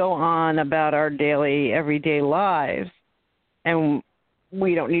go on about our daily, everyday lives, and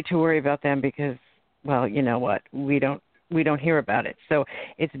we don't need to worry about them because, well, you know what? We don't hear about it. So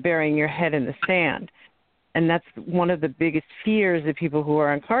it's burying your head in the sand. And that's one of the biggest fears that people who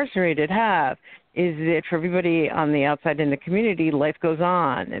are incarcerated have, is that for everybody on the outside in the community, life goes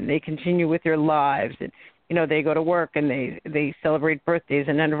on and they continue with their lives. And, they go to work and they celebrate birthdays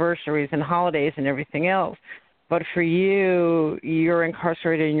and anniversaries and holidays and everything else. But for you, you're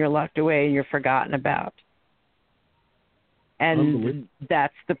incarcerated and you're locked away and you're forgotten about. And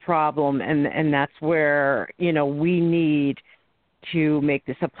that's the problem. And that's where, we need to make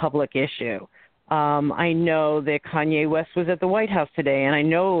this a public issue. I know that Kanye West was at the White House today, and I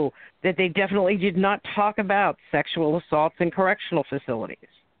know that they definitely did not talk about sexual assaults in correctional facilities.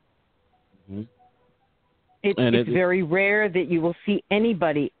 Mm-hmm. It's very rare that you will see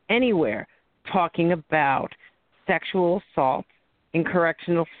anybody anywhere talking about sexual assault in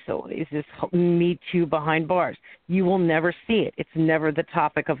correctional facilities, this Me Too behind bars. You will never see it. It's never the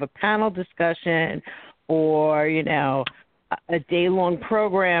topic of a panel discussion or, a day-long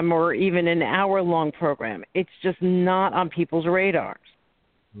program or even an hour-long program. It's just not on people's radars.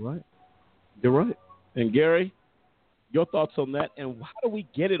 Right. You're right. And Gary, your thoughts on that, and how do we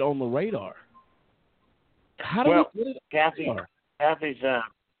get it on the radar? How do we get it on the radar?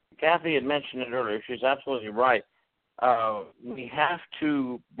 Kathy had mentioned it earlier. She's absolutely right. We have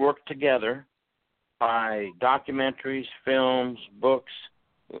to work together by documentaries, films, books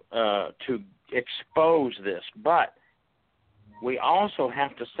to expose this. But we also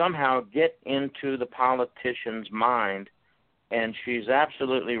have to somehow get into the politician's mind, and she's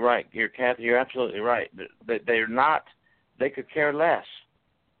absolutely right. Kathy, you're absolutely right. They could care less,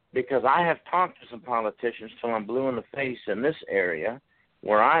 because I have talked to some politicians till I'm blue in the face in this area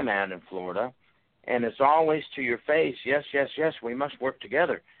where I'm at in Florida, and it's always to your face, yes, we must work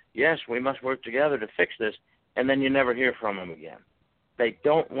together. Yes, we must work together to fix this, and then you never hear from them again. They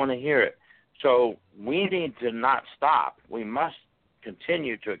don't want to hear it. So we need to not stop. We must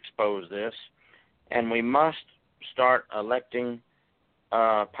continue to expose this, and we must start electing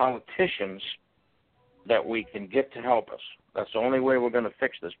politicians that we can get to help us. That's the only way we're going to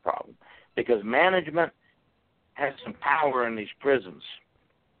fix this problem, because management has some power in these prisons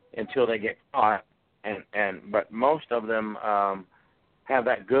until they get caught, but most of them have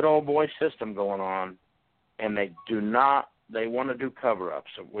that good old boy system going on, and they want to do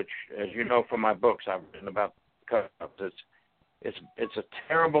cover-ups, which, as you know from my books, I've written about cover-ups. It's a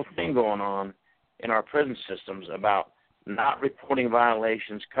terrible thing going on in our prison systems about not reporting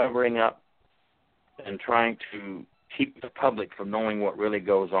violations, covering up, and trying to keep the public from knowing what really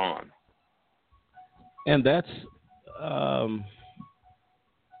goes on. And that's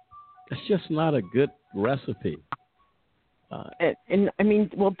just not a good recipe.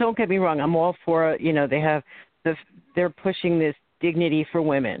 Don't get me wrong. I'm all for, they're pushing this dignity for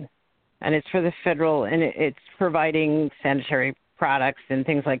women, and it's for the federal, and it's providing sanitary products and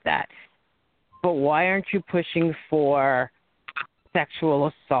things like that. But why aren't you pushing for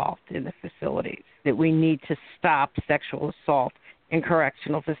sexual assault in the facilities? That we need to stop sexual assault in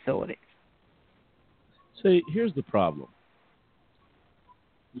correctional facilities. See, here's the problem.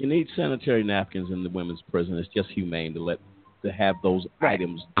 You need sanitary napkins in the women's prison. It's just humane to have those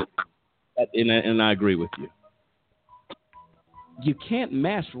items. And I agree with you. You can't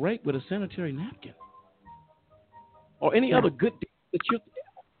mass rape with a sanitary napkin or any other good deed that you.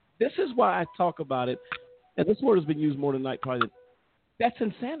 This is why I talk about it, and this word has been used more tonight. Probably that's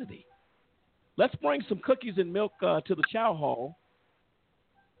insanity. Let's bring some cookies and milk to the chow hall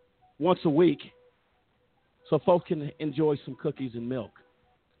once a week, so folks can enjoy some cookies and milk,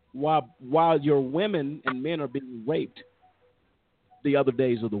 while your women and men are being raped the other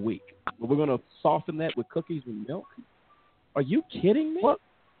days of the week. We're going to soften that with cookies and milk? Are you kidding me?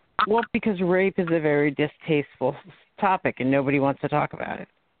 Well, because rape is a very distasteful topic, and nobody wants to talk about it.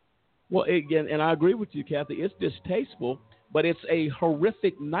 Well, again, and I agree with you, Kathy. It's distasteful, but it's a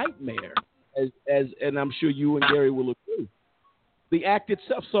horrific nightmare, and I'm sure you and Gary will agree. The act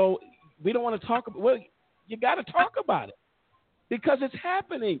itself. So we don't want to talk about. Well, you got to talk about it because it's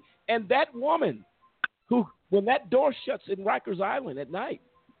happening. And that woman, who, when that door shuts in Rikers Island at night,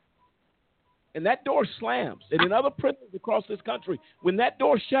 and that door slams, and in other prisons across this country, when that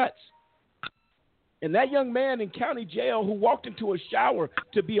door shuts, and that young man in county jail who walked into a shower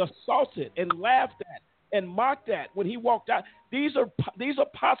to be assaulted and laughed at and mocked at when he walked out, these are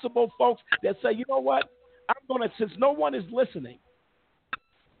possible folks that say, you know what, I'm going to, since no one is listening,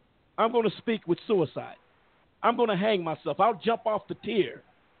 I'm going to speak with suicide. I'm going to hang myself. I'll jump off the tier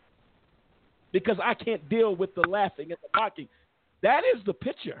because I can't deal with the laughing and the mocking. That is the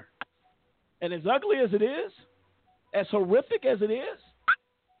picture. And as ugly as it is, as horrific as it is,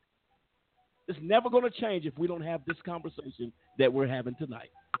 it's never going to change if we don't have this conversation that we're having tonight.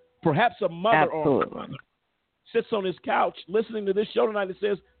 Perhaps a mother or a father sits on his couch listening to this show tonight and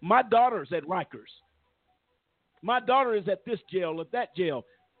says, my daughter's at Rikers. My daughter is at this jail or that jail.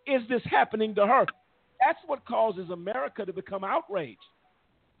 Is this happening to her? That's what causes America to become outraged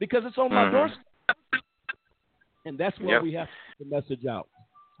because it's on my doorstep. And that's why we have to get the message out.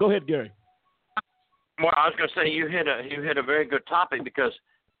 Go ahead, Gary. Well, I was going to say you hit a very good topic because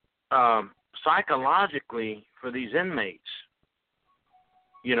psychologically for these inmates,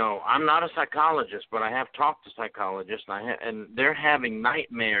 you know, I'm not a psychologist, but I have talked to psychologists, and they're having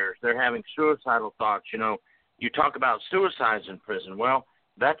nightmares. They're having suicidal thoughts. You know, you talk about suicides in prison. Well,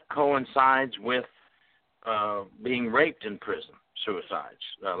 that coincides with being raped in prison, suicides.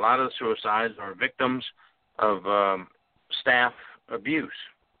 A lot of the suicides are victims of staff abuse,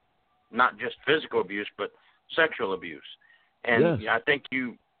 not just physical abuse, but sexual abuse. And I think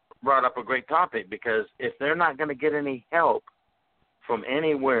you brought up a great topic because if they're not going to get any help from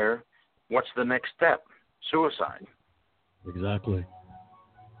anywhere, what's the next step? Suicide. Exactly.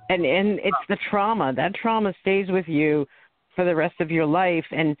 And it's the trauma. That trauma stays with you for the rest of your life,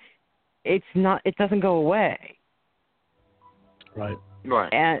 and it doesn't go away. Right.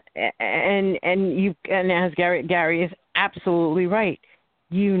 Right. And as Gary is absolutely right.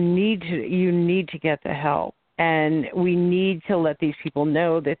 You need to get the help, and we need to let these people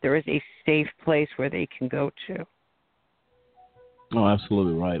know that there is a safe place where they can go to. Oh,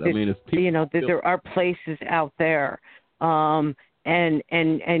 absolutely right. I mean, if people there are places out there, and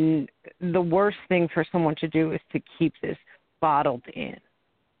the worst thing for someone to do is to keep this bottled in.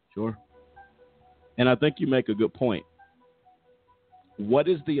 Sure. And I think you make a good point. What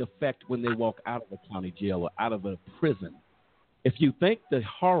is the effect when they walk out of a county jail or out of a prison? If you think the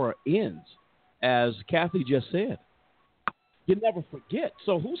horror ends, as Kathy just said, you never forget.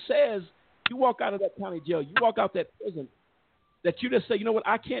 So who says you walk out of that county jail, you walk out that prison, that you just say, you know what,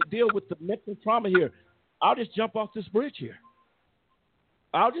 I can't deal with the mental trauma here. I'll just jump off this bridge here.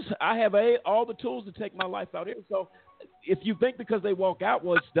 I have all the tools to take my life out here. So if you think because they walk out,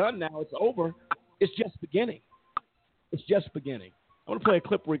 well, it's done now, it's over, it's just beginning. It's just beginning. I want to play a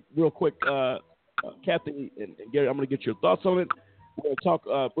clip real quick. Kathy and Gary, I'm going to get your thoughts on it. We're going to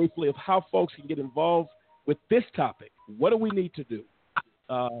talk briefly of how folks can get involved with this topic. What do we need to do?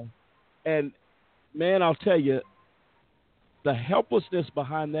 And, man, I'll tell you, the helplessness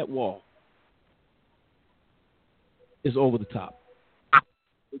behind that wall is over the top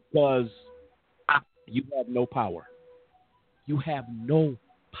because you have no power. You have no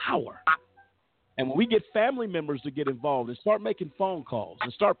power. And when we get family members to get involved and start making phone calls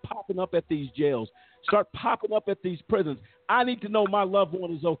and start popping up at these jails, start popping up at these prisons, I need to know my loved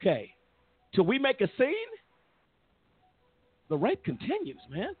one is okay. Till we make a scene, the rape continues,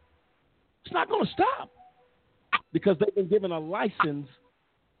 man. It's not going to stop because they've been given a license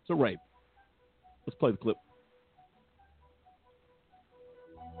to rape. Let's play the clip.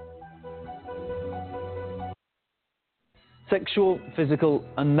 Sexual, physical,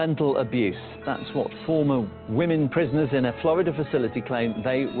 and mental abuse. That's what former women prisoners in a Florida facility claim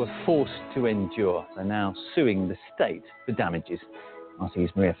they were forced to endure. They're now suing the state for damages.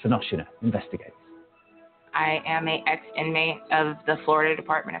 RT's Maria Finoshina investigates. I am an ex-inmate of the Florida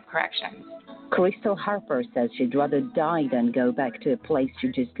Department of Corrections. Crystal Harper says she'd rather die than go back to a place she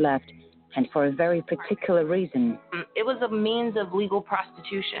just left, and for a very particular reason. It was a means of legal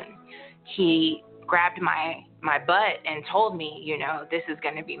prostitution. He grabbed my butt and told me, you know, this is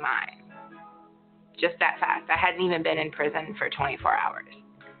going to be mine. Just that fast. I hadn't even been in prison for 24 hours.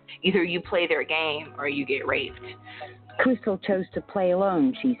 Either you play their game or you get raped. Crystal chose to play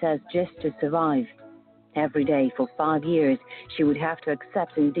alone, she says, just to survive. Every day for 5 years, she would have to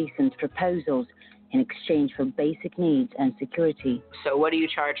accept indecent proposals in exchange for basic needs and security. So what do you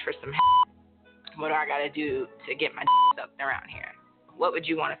charge for some What do I got to do to get my up around here? What would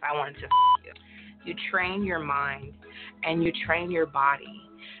you want if I wanted to you? You train your mind and you train your body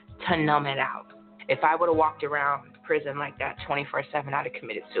to numb it out. If I would have walked around prison like that 24/7, I'd have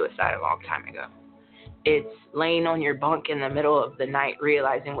committed suicide a long time ago. It's laying on your bunk in the middle of the night,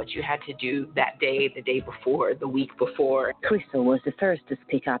 realizing what you had to do that day, the day before, the week before. Crystal was the first to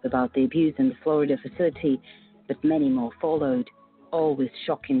speak up about the abuse in the Florida facility, but many more followed, all with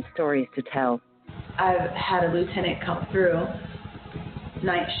shocking stories to tell. I've had a lieutenant come through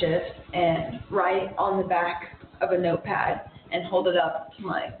night shift and write on the back of a notepad and hold it up to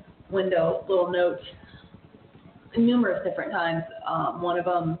my window, little notes, numerous different times. One of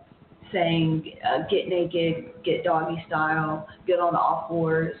them saying, get naked, get doggy style, get on all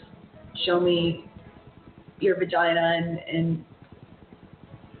fours, show me your vagina, and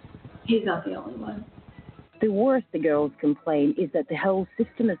he's not the only one. The worst the girls complain is that the whole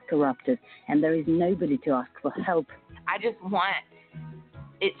system is corrupted and there is nobody to ask for help. I just want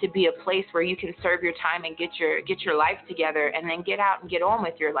it to be a place where you can serve your time and get your life together and then get out and get on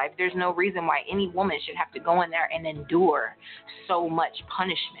with your life. There's no reason why any woman should have to go in there and endure so much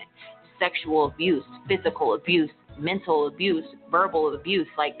punishment, sexual abuse, physical abuse, mental abuse, verbal abuse.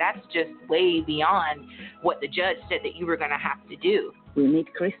 Like, that's just way beyond what the judge said that you were going to have to do. We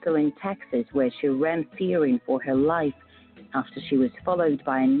meet Crystal in Texas, where she ran fearing for her life after she was followed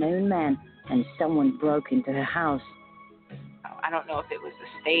by a known man and someone broke into her house. I don't know if it was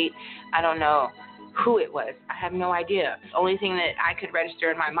the state. I don't know who it was. I have no idea. The only thing that I could register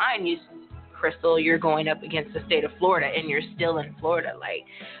in my mind is, Crystal, you're going up against the state of Florida, and you're still in Florida. Like,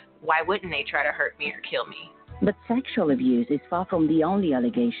 why wouldn't they try to hurt me or kill me? But sexual abuse is far from the only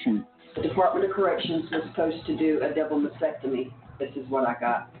allegation. The Department of Corrections was supposed to do a double mastectomy. This is what I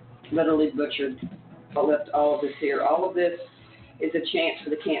got. Literally butchered. I left all of this here. All of this is a chance for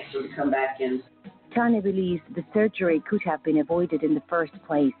the cancer to come back in. Tanya believes the surgery could have been avoided in the first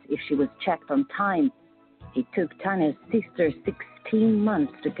place if she was checked on time. It took Tanya's sister 16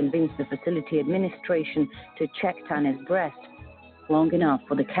 months to convince the facility administration to check Tanya's breast, long enough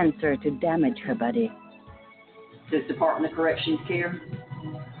for the cancer to damage her body. Does Department of Corrections care?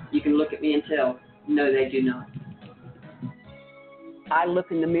 You can look at me and tell, no, they do not. I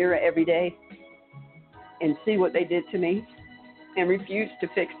look in the mirror every day and see what they did to me and refuse to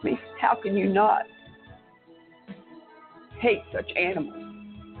fix me. How can you not hate such animals?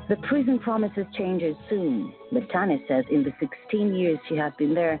 The prison promises changes soon, but Tanya says in the 16 years she has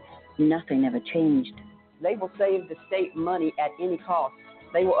been there, nothing ever changed. They will save the state money at any cost.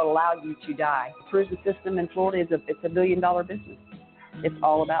 They will allow you to die. The prison system in Florida is a $1 billion business. It's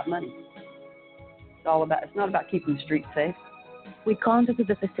all about money. It's not about keeping the streets safe. We contacted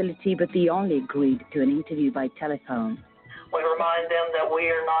the facility, but they only agreed to an interview by telephone. We remind them that we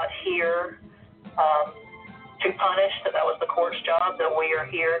are not here to punish, that was the court's job, that we are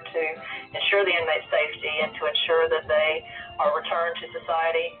here to ensure the inmate's safety and to ensure that they are returned to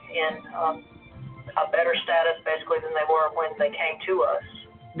society in a better status, basically, than they were when they came to us.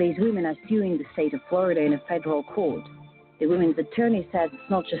 These women are suing the state of Florida in a federal court. The women's attorney says it's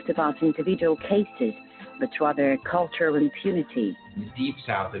not just about individual cases, but rather a culture of impunity. In the deep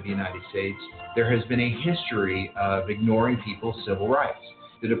south of the United States, there has been a history of ignoring people's civil rights.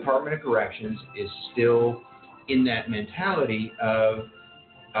 The Department of Corrections is still in that mentality of,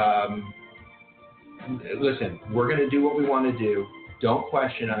 listen, we're going to do what we want to do, don't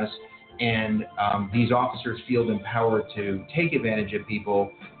question us, and these officers feel empowered to take advantage of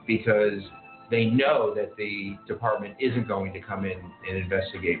people because they know that the department isn't going to come in and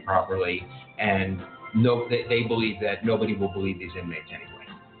investigate properly, and they believe that nobody will believe these inmates anyway.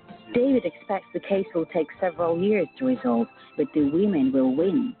 David expects the case will take several years to resolve, but the women will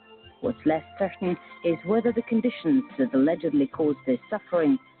win. What's less certain is whether the conditions that allegedly caused their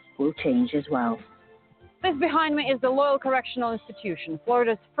suffering will change as well. This behind me is the Loyal Correctional Institution,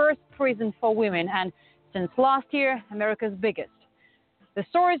 Florida's first prison for women, and since last year, America's biggest. The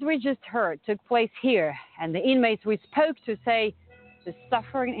stories we just heard took place here, and the inmates we spoke to say the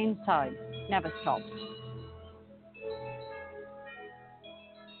suffering inside never stops.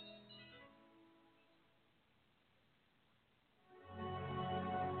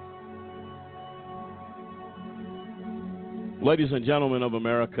 Ladies and gentlemen of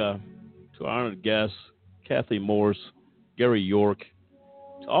America, to our honored guests, Kathy Morse, Gary York,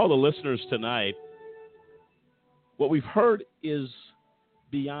 to all the listeners tonight, what we've heard is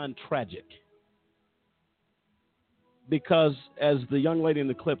beyond tragic. Because, as the young lady in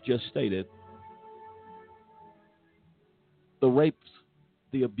the clip just stated, the rapes,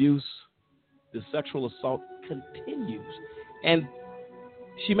 the abuse, the sexual assault continues. And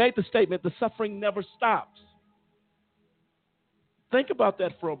she made the statement, the suffering never stops. Think about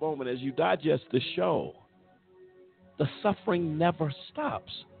that for a moment as you digest the show. The suffering never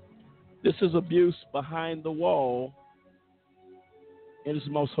stops. This is abuse behind the wall in its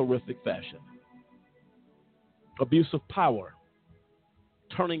most horrific fashion. Abuse of power,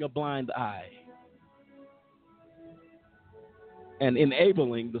 turning a blind eye, and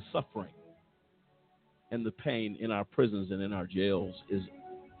enabling the suffering and the pain in our prisons and in our jails is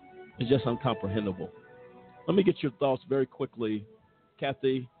just incomprehensible. Let me get your thoughts very quickly,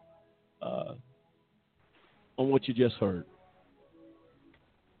 Kathy, on what you just heard.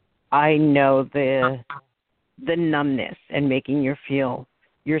 I know the numbness and making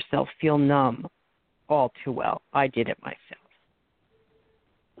yourself feel numb all too well. I did it myself.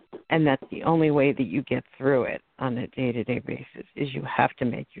 And that's the only way that you get through it on a day-to-day basis is you have to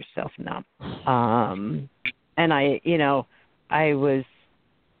make yourself numb. And I was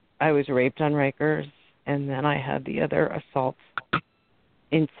raped on Rikers, and then I had the other assault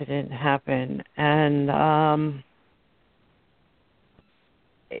incident happen. And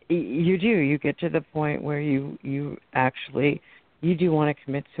you get to the point where you do want to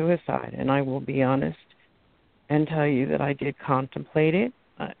commit suicide. And I will be honest and tell you that I did contemplate it.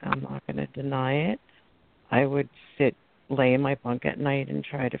 I'm not going to deny it. I would lay in my bunk at night and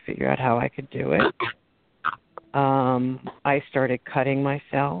try to figure out how I could do it. I started cutting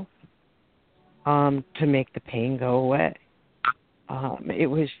myself to make the pain go away. It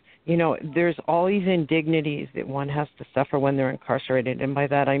was, there's all these indignities that one has to suffer when they're incarcerated. And by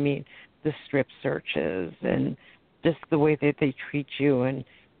that I mean the strip searches and just the way that they treat you and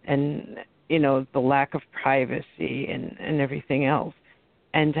the lack of privacy and everything else.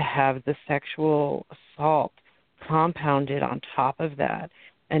 And to have the sexual assault compounded on top of that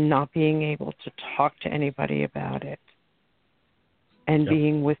and not being able to talk to anybody about it and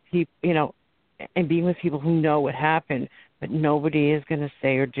being with people, and being with people who know what happened, but nobody is going to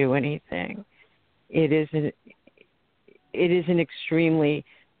say or do anything. It is an extremely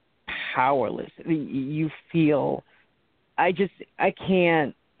powerless. You feel, I just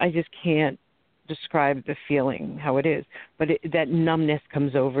can't describe the feeling how it is, but that numbness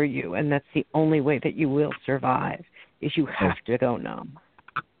comes over you, and that's the only way that you will survive is you have to go numb.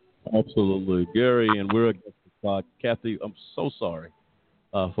 Absolutely. Gary, and we're against the clock. Kathy, I'm so sorry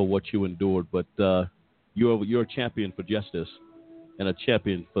for what you endured, but you're a champion for justice and a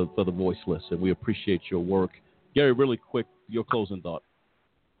champion for the voiceless, and we appreciate your work. Gary, really quick, your closing thought.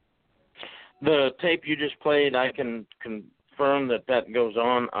 The tape you just played, I can confirm that goes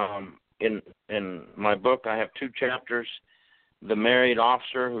on. In my book, I have 2 chapters. The married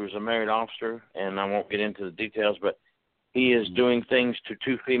officer, who's a married officer, and I won't get into the details, but he is doing things to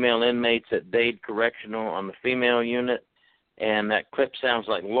 2 female inmates at Dade Correctional on the female unit, and that clip sounds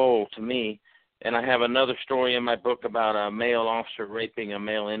like Lowell to me. And I have another story in my book about a male officer raping a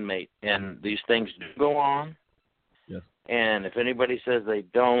male inmate, and these things do go on. Yes. And if anybody says they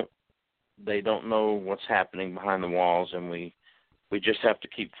don't know what's happening behind the walls, and we just have to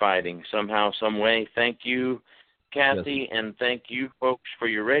keep fighting somehow, some way. Thank you, Kathy, and thank you, folks, for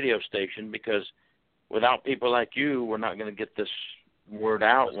your radio station, because without people like you, we're not going to get this word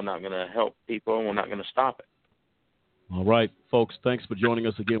out. We're not going to help people, and we're not going to stop it. All right, folks, thanks for joining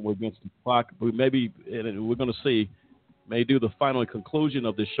us again. We're against the clock. We're going to see, may do the final conclusion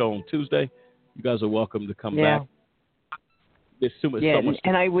of this show on Tuesday. You guys are welcome to come back. There's so much.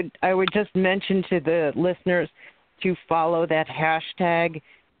 And I would just mention to the listeners to follow that hashtag,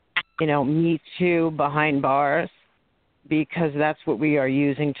 Me Too Behind Bars, because that's what we are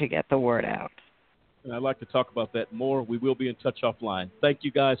using to get the word out. And I'd like to talk about that more. We will be in touch offline. Thank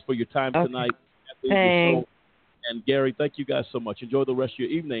you guys for your time tonight. Thanks. And Gary, thank you guys so much. Enjoy the rest of your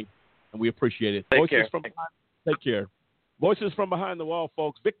evening, and we appreciate it. Take care. Take care. Voices from behind the wall,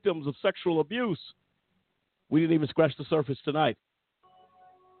 folks. Victims of sexual abuse. We didn't even scratch the surface tonight.